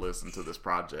not gonna listen to this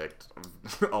project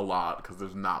a lot because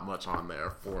there's not much on there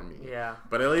for me. Yeah.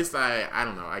 But at least I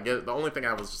don't know. I get the only thing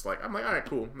I was just like, I'm like, all right,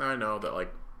 cool. Now I know that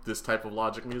like this type of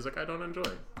Logic music I don't enjoy.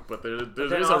 But there's a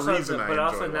reason I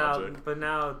enjoy Logic. But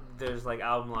now there's like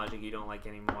album Logic you don't like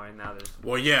anymore, and now there's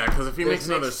Well, yeah, because if he there's makes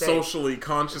another mixtape. socially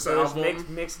conscious so album, there's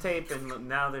mixtape, and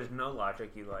now there's no Logic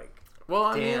you like. well,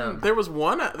 I mean, there was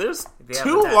there's Yeah,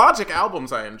 two but that- Logic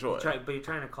albums I enjoy. But you're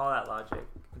trying to call that Logic,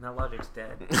 and that Logic's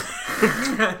dead.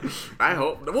 I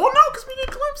hope. Well, no, because we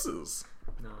get glimpses.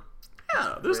 No.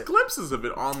 Yeah, there's glimpses of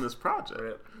it on this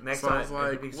project. Next So I time, was like,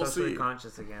 it'll be we'll socially see.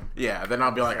 conscious again. Yeah, then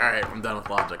I'll be like, all right, I'm done with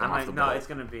Logic. I'm I'm off the like, no, boat. it's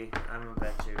gonna be. I'm gonna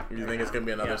bet you. You think it's gonna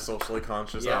be another Yeah. socially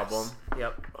conscious Yes. album?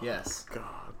 Yep. Yes. God.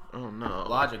 Oh no.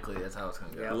 Logically, that's how it's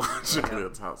gonna go. Yep. Logically,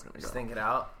 that's how it's gonna go. Just think it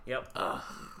out. Yep.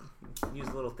 Use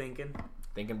a little thinking.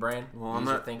 Thinking brain. Well, on Use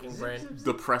your that thinking brain.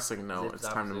 depressing note, Zip, it's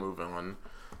zap, time to zip. move on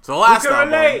to the last Who can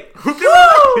album. relate? Who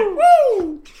can relate?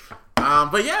 Woo!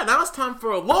 But yeah, now it's time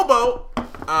for Lobo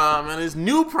and his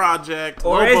new project,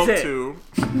 Or Lobo is it? 2.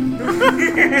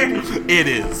 It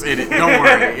is. It is. Don't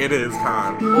worry. It is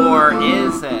time. Or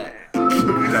is it? God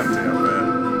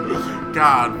damn it.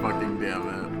 God fucking damn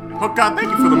it. Oh God, thank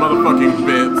you for the motherfucking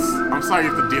bits. I'm sorry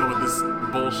you have to deal with this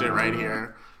bullshit right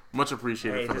here. Much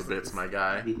appreciated Hey, for the just- bits, my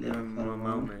guy. One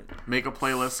moment. Make a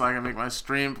playlist so I can make my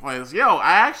stream playlist. Yo,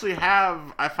 I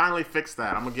finally fixed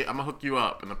that. I'm gonna hook you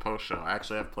up in the post show. I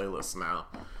actually have playlists now.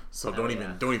 So don't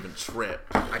even trip.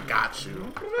 I got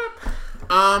you.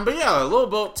 But yeah, Lil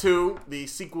Boat 2, the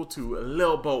sequel to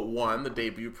Lil Boat 1, the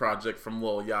debut project from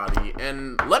Lil Yachty.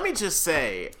 And let me just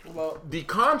say, the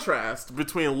contrast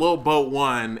between Lil Boat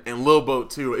 1 and Lil Boat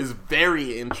 2 is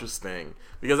very interesting.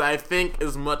 Because I think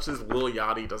as much as Lil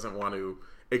Yachty doesn't want to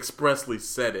expressly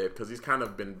said it, because he's kind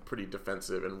of been pretty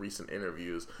defensive in recent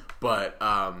interviews, but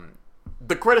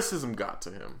the criticism got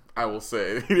to him, I will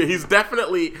say. He's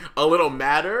definitely a little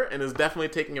madder and is definitely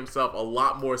taking himself a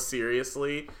lot more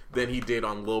seriously than he did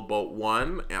on Lil Boat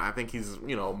 1. And I think he's,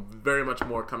 very much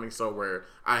more coming so where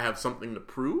I have something to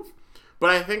prove. But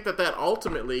I think that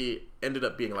ultimately ended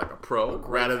up being like a pro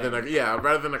rather than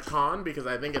a con, because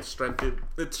I think it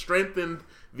strengthened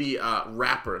the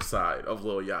rapper side of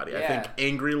Lil Yachty. I think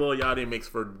angry Lil Yachty makes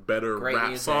for better rap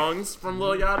music. Songs from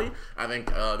Lil Yachty. I think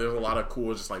there's a lot of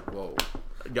cool, just like, whoa,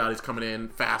 Yachty's coming in,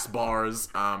 fast bars,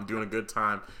 doing a good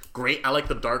time. Great. I like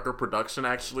the darker production,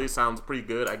 actually. Sounds pretty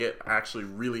good. I get actually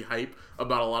really hype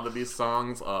about a lot of these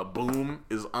songs. Boom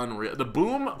is unreal. The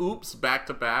Boom Oops back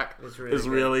to back is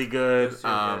really good.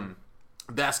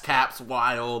 That's Cap's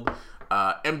wild.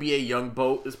 NBA Young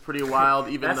Boat is pretty wild.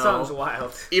 That song's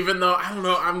wild. Even though, I don't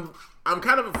know, I'm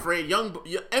kind of afraid.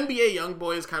 NBA Young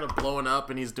Boy is kind of blowing up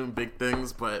and he's doing big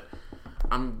things, but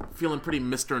I'm feeling pretty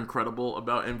Mr. Incredible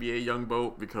about NBA Young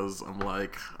Boat, because I'm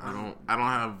like, I don't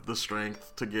have the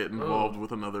strength to get involved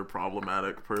with another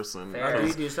problematic person. Do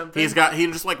you do something? He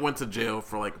just like went to jail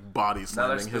for like body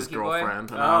slamming his girlfriend.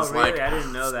 Boy? And I was really? like, I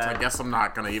didn't know that. I guess I'm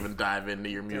not gonna even dive into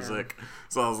your music.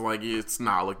 So I was like, it's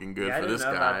not looking good for this guy.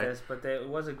 I didn't know about this, but it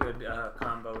was a good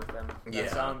combo with them.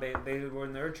 That song, they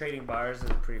were trading bars,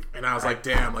 and pretty. And I was like,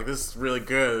 damn, like this is really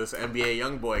good. This NBA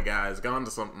Young Boy guy has gone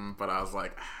to something. But I was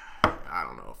like, I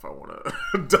don't know if I want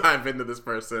to dive into this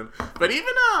person. But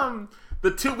even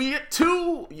we get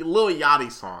two Lil Yachty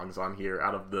songs on here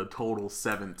out of the total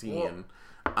 17.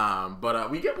 But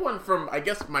we get one from, I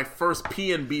guess, my first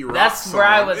P&B rock That's song. Where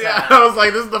I was at. I was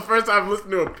like, this is the first time I've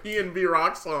listened to a P&B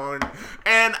rock song.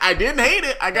 And I didn't hate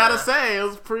it. I gotta say, it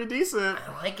was pretty decent.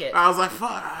 I like it. I was like,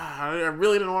 fuck, I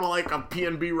really didn't want to like a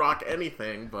P&B rock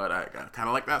anything. But I kind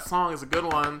of like that song. It's a good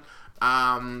one.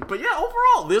 But yeah,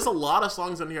 overall, there's a lot of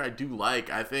songs in here I do like.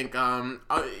 I think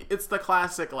it's the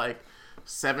classic, like,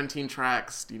 17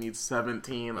 tracks. Do you need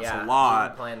 17? That's a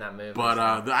lot. Playing that movie. But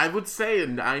I would say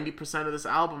 90% of this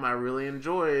album I really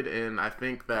enjoyed, and I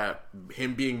think that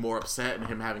him being more upset and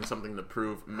him having something to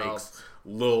prove makes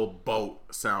Lil Boat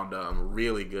sound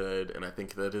really good, and I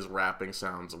think that his rapping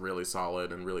sounds really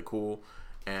solid and really cool.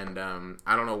 And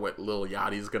I don't know what Lil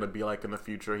Yachty's gonna be like in the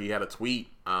future. He had a tweet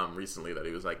recently that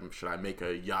he was like, should I make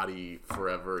a Yachty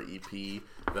Forever EP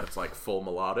that's like full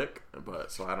melodic?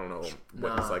 But so I don't know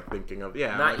what he's like thinking of.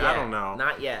 Yeah, not yet. I don't know.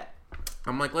 Not yet.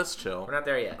 I'm like, let's chill. We're not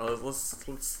there yet.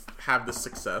 Let's have the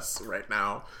success right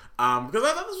now. Because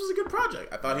I thought this was a good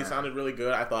project. I thought he sounded really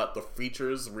good. I thought the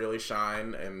features really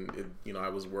shine, and I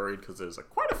was worried because there's like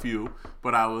quite a few,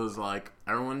 but I was like,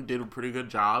 everyone did a pretty good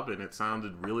job, and it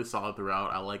sounded really solid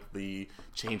throughout. I like the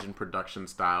change in production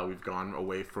style. We've gone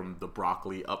away from the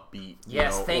broccoli upbeat,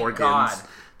 thank organs God,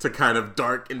 to kind of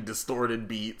dark and distorted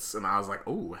beats, and I was like,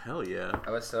 oh hell yeah!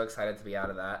 I was so excited to be out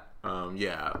of that. I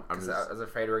was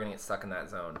afraid we were gonna get stuck in that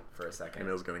zone for a second, and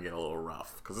it was gonna get a little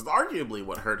rough because it's arguably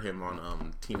what hurt him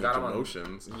on Teenage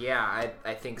Emotions. Yeah,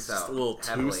 I think so. Just a little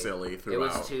too silly throughout. It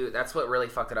was too. That's what really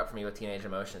fucked it up for me with Teenage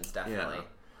Emotions. Definitely.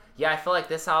 Yeah, I feel like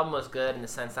this album was good in the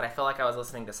sense that I feel like I was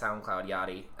listening to SoundCloud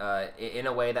Yachty in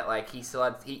a way that like he still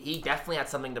had he definitely had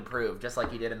something to prove, just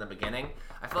like he did in the beginning.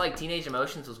 I feel like Teenage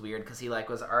Emotions was weird because he like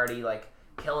was already like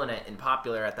killing it and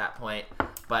popular at that point,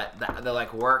 but the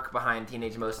like work behind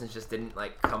Teenage Emotions just didn't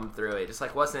like come through. It just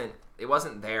like wasn't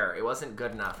there. It wasn't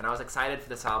good enough, and I was excited for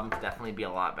this album to definitely be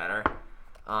a lot better.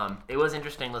 It was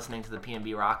interesting listening to the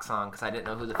P&B Rock song because I didn't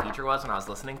know who the feature was when I was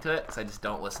listening to it because I just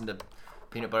don't listen to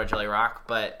Peanut Butter Jelly Rock,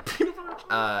 but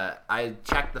I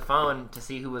checked the phone to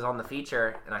see who was on the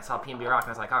feature, and I saw P&B Rock, and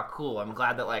I was like, oh, cool. I'm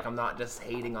glad that like I'm not just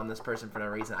hating on this person for no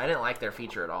reason. I didn't like their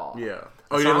feature at all. Yeah.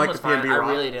 Oh, you didn't like the P&B Rock? I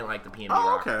really didn't like the P&B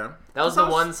Rock. Okay. That was the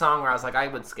one song where I was like, I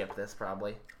would skip this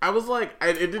probably. I was like,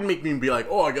 it didn't make me be like,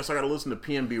 oh, I guess I gotta listen to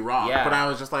P&B Rock. Yeah. But I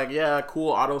was just like, yeah,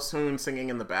 cool, auto-tune singing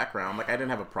in the background. Like, I didn't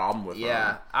have a problem with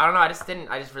them. I don't know,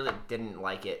 I just really didn't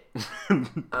like it.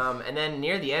 And then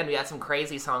near the end, we had some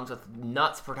crazy songs with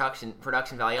nuts production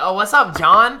value. Oh, what's up,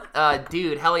 John?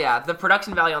 Dude, hell yeah. The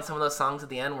production value on some of those songs at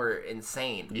the end were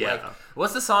insane. Yeah. Like,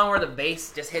 what's the song where the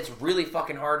bass just hits really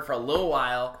fucking hard for a little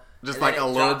while? Just like a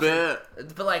little bit.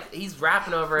 But like he's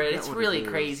rapping over it. It's really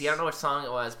crazy. I don't know which song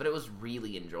it was, but it was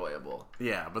really enjoyable.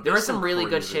 Yeah, but there was some really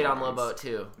good shit on Lil Boat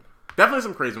too. Definitely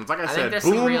some crazy ones. Like I said, think there's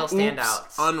Boom, some real Oops,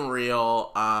 standouts.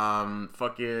 Unreal.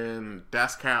 Fucking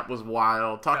Das Cap was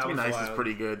wild. Talk That to Me was Nice wild. is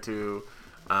pretty good too.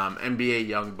 NBA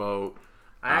Youngboat.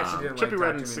 I actually didn't Trippie like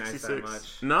Redd Talk in to Me Nice that 66.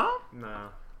 much. No? No.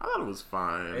 I thought it was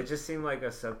fine. It just seemed like a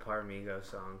subpar Migos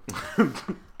song.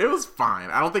 It was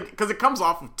fine. I don't think because it comes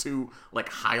off of two like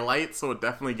highlights, so it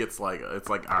definitely gets like it's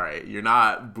like all right, you're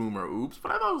not Boom or Oops,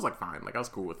 but I thought it was like fine. Like I was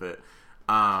cool with it.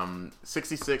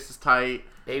 66 is tight.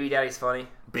 Baby Daddy's funny.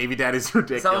 Baby Daddy's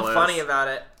ridiculous. Something funny about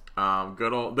it.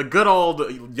 Good old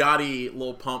Yachty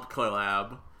Lil Pump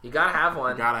collab. You gotta have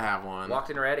one. You gotta have one. Walked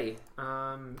in ready.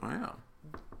 Oh, yeah.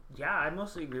 Yeah, I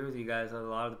mostly agree with you guys. A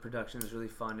lot of the production is really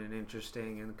fun and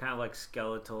interesting and kind of like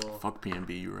skeletal. Fuck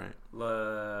PNB, you right.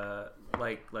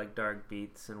 Like dark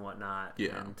beats and whatnot.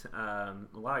 Yeah. And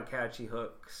a lot of catchy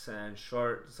hooks and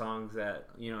short songs that,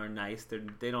 you know, are nice.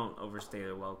 They don't overstay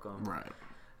their welcome. Right.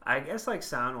 I guess like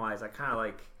sound wise, I kind of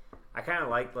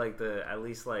like the at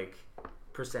least like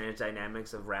percentage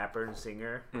dynamics of rapper and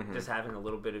singer, just having a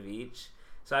little bit of each.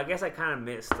 So I guess I kind of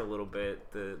missed a little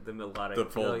bit the melodic, the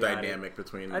full melodic dynamic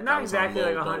between not exactly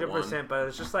like 100%, one. but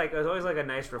it's just like it was always like a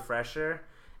nice refresher,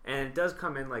 and it does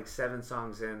come in like 7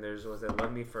 songs in. Was it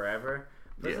Love Me Forever?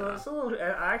 But it's a little.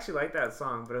 I actually like that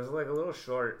song, but it was like a little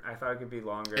short. I thought it could be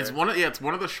longer. It's one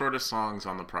of the shortest songs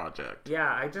on the project.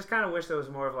 Yeah, I just kind of wish there was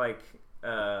more of like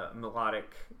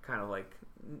melodic, kind of like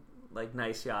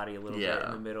nice Yachty a little bit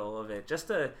in the middle of it, just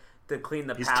to clean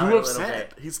the palette a little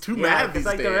bit. He's too mad these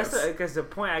like days. The rest because the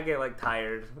point I get like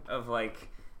tired of like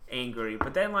angry,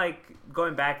 but then like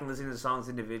going back and listening to the songs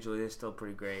individually, they're still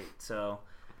pretty great. So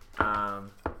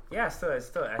yeah, still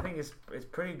I think it's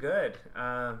pretty good.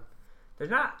 There's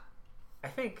not, I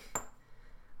think,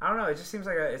 I don't know. It just seems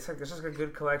like it's just a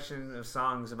good collection of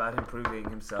songs about him proving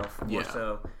himself more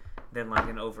so than like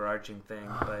an overarching thing.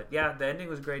 But yeah, the ending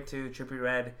was great too. Trippie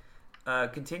Redd.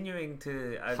 Continuing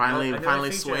to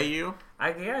finally sway you.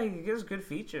 He gives good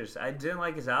features. I didn't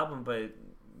like his album, but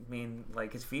I mean,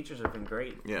 like his features have been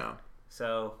great. Yeah.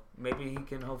 So maybe he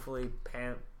can hopefully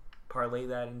parlay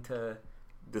that into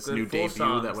this good new full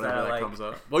debut that whenever that like. comes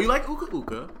up. Well, you like Uka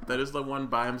Uka. That is the one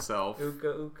by himself. Uka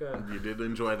Uka. You did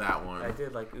enjoy that one. I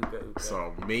did like Uka Uka.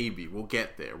 So maybe we'll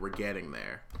get there. We're getting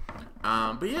there.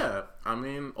 But yeah, I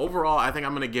mean, overall, I think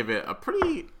I'm gonna give it a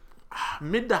pretty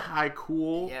mid to high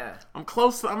cool. Yeah. I'm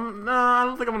close. I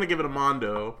don't think I'm gonna give it a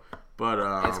Mondo, but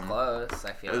it's close.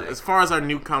 I feel like. As far as our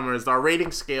newcomers, our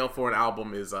rating scale for an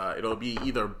album is it'll be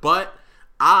either But,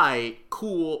 I,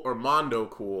 Cool, or Mondo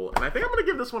Cool, and I think I'm gonna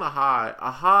give this one a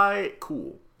high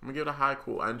cool. I'm gonna give it a high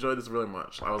cool. I enjoyed this really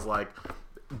much. I was like,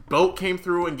 Boat came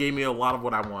through and gave me a lot of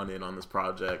what I wanted on this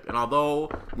project. And although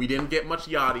we didn't get much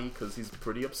Yachty, because he's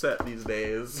pretty upset these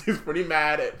days, he's pretty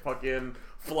mad at fucking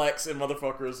Flex and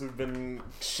motherfuckers who've been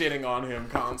shitting on him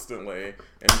constantly,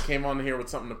 and he came on here with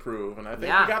something to prove, and I think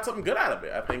we got something good out of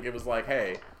it. I think it was like,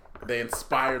 hey, they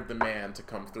inspired the man to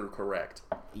come through correct.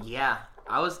 Yeah,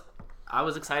 I was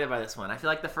excited by this one. I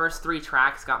feel like the first 3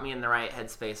 tracks got me in the right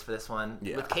headspace for this one.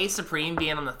 Yeah. With K Supreme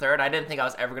being on the third, I didn't think I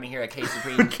was ever going to hear a K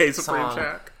Supreme song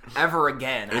track ever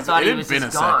again. I thought he was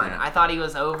just gone. I thought he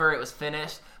was over. It was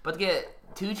finished. But to get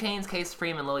 2 Chainz, K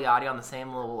Supreme, and Lil Yachty on the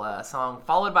same little song,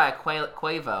 followed by a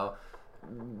Quavo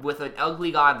with an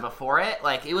Ugly God before it,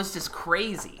 like, it was just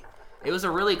crazy. It was a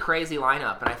really crazy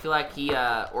lineup, and I feel like he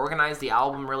organized the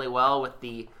album really well with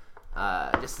the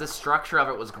just the structure of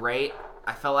it was great.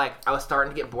 I felt like I was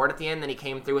starting to get bored at the end, then he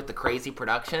came through with the crazy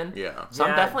production. Yeah. So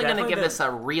I'm definitely going to give this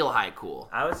a real high cool.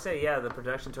 I would say, the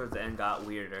production towards the end got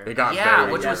weirder. It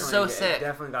got which was so sick. It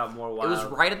definitely got more wild. It was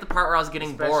right at the part where I was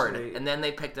getting bored, and then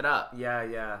they picked it up.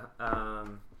 Yeah.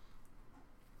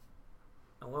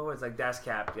 What was like Das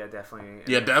Cap? Yeah, definitely.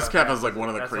 Yeah, Das Cap is like one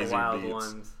of the that's crazy wild beats.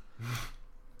 Ones.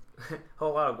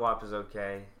 Whole Lot of Guap is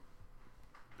okay.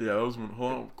 Yeah, that was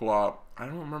Whole Guap. I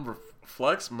don't remember.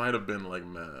 Flex might have been like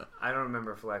meh. I don't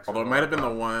remember Flex. Although it might have been the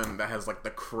one that has like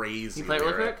the crazy. You play it real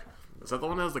lyric. quick? Is that the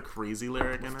one that has the crazy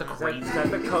lyric in it? Is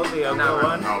that the Kobe one? No.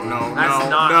 That's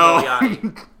not Lil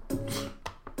Yachty.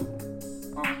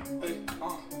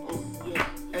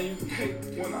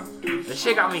 This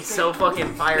shit got me so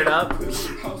fucking fired up. This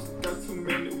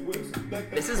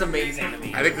is amazing to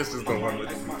me. I think this is the one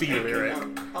with the lyric.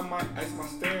 I might ask my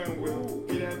steering wheel,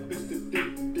 get that bitch to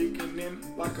digging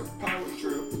in like a power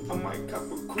drill. I might cop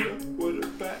a crib with a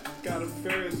back, got a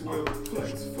Ferris wheel.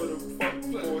 Flex for the fuck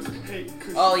boys, hate.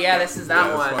 Oh yeah, this is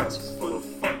that one. For the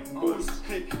fuck boys,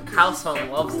 hate. House Phone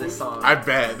loves this song. I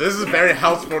bet. This is very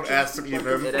House Phone-esque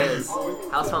even. It is.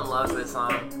 House Phone loves this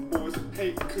song.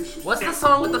 What's the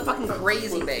song with the fucking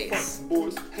crazy bass?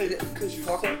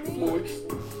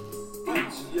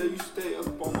 bitch. Yeah, you stay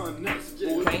up on my nuts.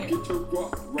 Boy, Can get your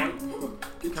rock right.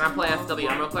 Can I play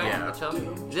FWM real quick? Yeah.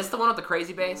 Chill. Is this the one with the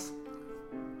crazy bass?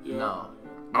 Yeah. No.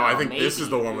 Oh, I think maybe. this is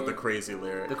the one with the crazy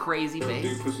lyric. The crazy bass.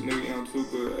 Big pussy nigga young too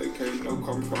good. AK no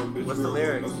come from bitch. What's the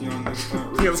lyric?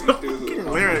 He has a fucking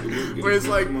lyric where it's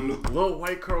like, little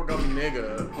white girl got me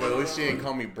nigga, but at least she ain't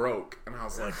call me broke. And I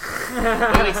was like,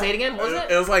 Wait, say it again. What was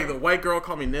it? It was like, the white girl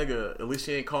called me nigga, at least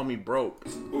she ain't call me broke.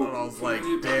 And I was like,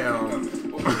 damn.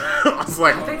 I was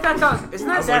like, I think that's on. Isn't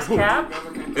that Das Cap?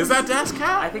 Is that Das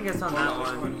Cap? I think it's on that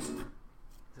one. Is it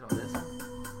on this?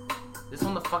 This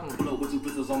one the fucking. Was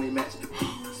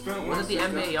it the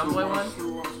NBA Youngboy one?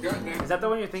 Is that the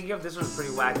one you're thinking of? This one's pretty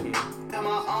wacky.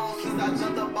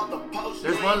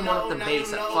 There's one with the bass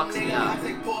that fucks me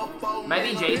up.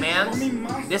 Maybe J Man's.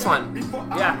 This one.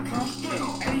 Yeah.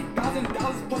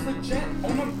 $80,000 plus a jet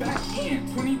on the back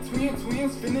end. 20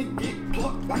 twins finna get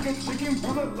plucked like a chicken.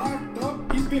 Brother locked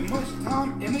up. He spent much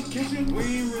time in the kitchen. We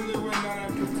really went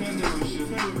out and pretended and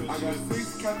shit. I got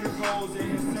 6 Catholic hoes in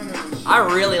his center.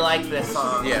 I really like this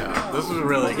song. Yeah, this is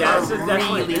really good. Yeah, this is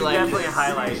definitely, like definitely a this.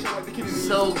 highlight.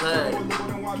 So good.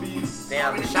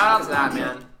 Damn, shout out to that,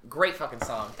 man. Great fucking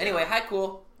song. Anyway, High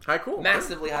Cool. High Cool.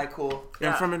 Massively High Cool.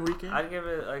 And from Enrique? I'd give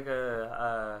it like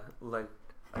a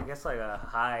I guess like a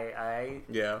high.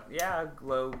 Yeah. Yeah,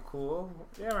 low cool.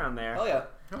 Yeah, around there. Oh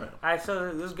yeah. So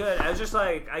it was good. I was just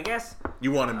like, I guess.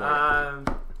 You wanted more.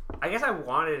 I guess I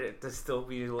wanted it to still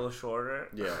be a little shorter.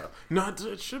 Yeah. No,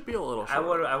 it should be a little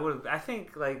shorter. I would. I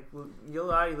think like Lil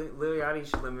Yachty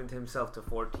should limit himself to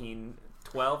 14,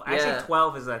 12. Yeah. Actually,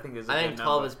 12 is I think is a I good think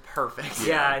 12 number. is perfect.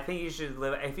 Yeah, I think you should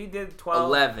live. If he did 12,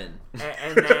 11,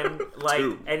 and then like,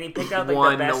 and he picked out like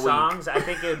One the a best week. songs, I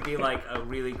think it would be like a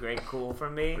really great cool for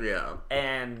me. Yeah.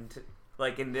 And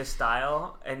like in this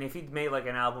style, and if he made like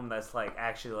an album that's like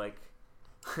actually like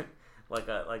like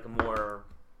a more,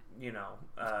 you know,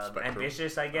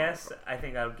 ambitious, I guess, I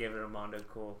think I would give it a Mondo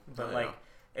Cool. But yeah. like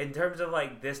in terms of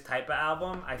like this type of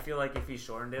album, I feel like if he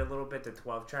shortened it a little bit to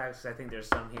 12 tracks, I think there's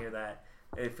some here that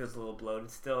it feels a little bloated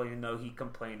still, even though he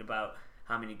complained about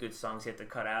how many good songs he had to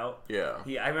cut out. Yeah.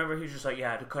 I remember he was just like, yeah,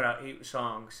 I had to cut out 8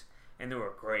 songs, and they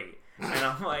were great. And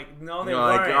I'm like, no, they You're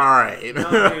weren't. like, all right.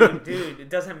 No, dude, it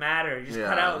doesn't matter. You just Yeah.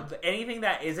 cut out anything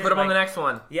that isn't. Put him on like, the next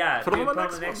one. Yeah, Put him dude, on the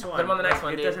put next him on the next one. Put him on the next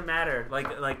one, It dude. doesn't matter.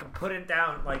 Like, put it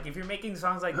down. Like, if you're making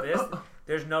songs like this,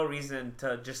 there's no reason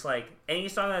to just like any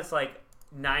song that's like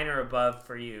 9 or above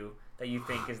for you that you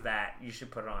think is that you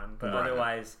should put on. But Right.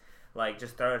 otherwise, like,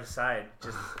 just throw it aside.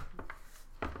 Just.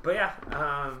 But yeah,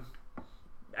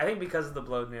 I think because of the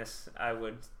bloatedness, I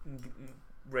would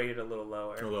rate it a little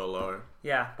lower. A little lower.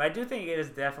 Yeah, but I do think it is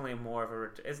definitely more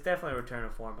of it's definitely a return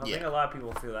of form. I think Yeah. a lot of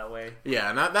people feel that way. Yeah,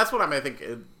 and that's what I think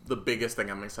the biggest thing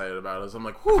I'm excited about is I'm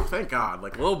like, whew, thank God.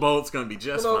 Like, Lil Boat's going to be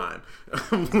just fine.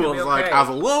 I was like, okay. I was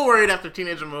a little worried after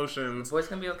Teenage Emotions. Boy's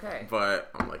gonna be okay. But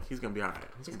I'm like, he's going to be all right.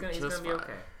 He's gonna be fine.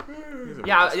 okay. He's gonna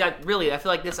Yeah, be just yeah. Really, I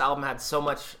feel like this album had so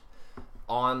much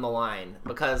on the line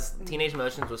because Teenage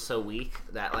Emotions was so weak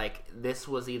that like this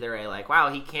was either a like, wow,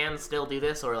 he can still do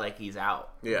this, or like he's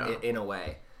out. Yeah. In a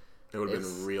way. It would have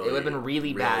been really. It would have been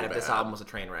really bad if this bad. album was a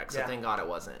train wreck. So Yeah. thank God it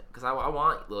wasn't, because I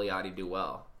want Lil Yachty to do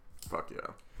well. Fuck yeah.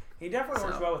 He definitely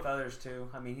works So. well with others too.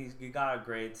 I mean, he got a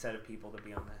great set of people to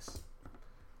be on this,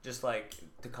 just like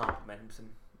to compliment him.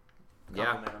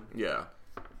 Compliment him. Yeah.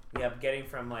 Yeah, getting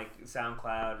from like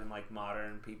SoundCloud and like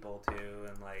modern people too,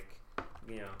 and like,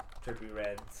 you know, Trippie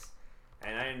Reds.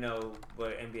 And I didn't know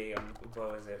what NBA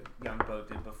Young Boat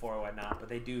did before or whatnot, but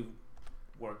they do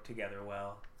work together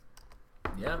well.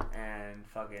 Yeah. And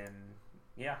fucking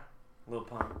yeah, Lil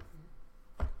Pump.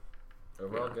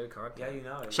 Overall, good content. Yeah, you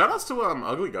know it. Shout outs to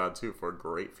Ugly God too for a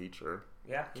great feature.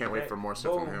 Yeah, Can't he's wait great. for more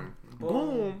stuff Boom. from him.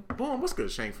 Boom. Boom. What's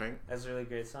good, Shank Fink? That's a really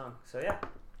great song. So yeah,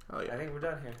 Oh yeah. I think we're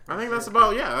done here. I think that's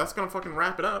about that's gonna fucking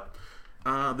wrap it up.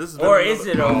 This is Or is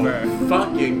it over?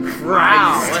 Fucking Christ!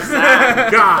 Wow, what's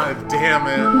that? God damn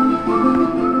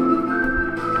it!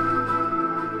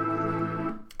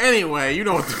 Anyway, you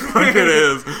know what the fuck it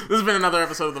is. This has been another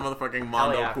episode of the motherfucking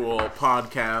Mondo yeah. Cool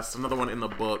podcast. Another one in the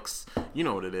books. You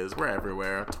know what it is. We're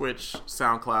everywhere. Twitch,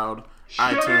 SoundCloud,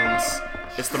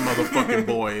 iTunes. It's the motherfucking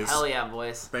boys. Hell yeah,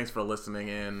 boys. Thanks for listening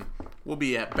in. We'll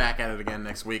be back at it again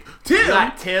next week. Tim! We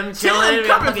got Tim chilling. Tim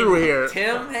coming through here.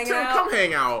 Tim hanging out. Come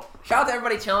hang out. Shout out to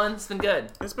everybody chilling. It's been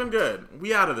good. It's been good.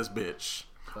 We out of this bitch.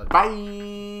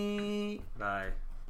 Bye. Bye.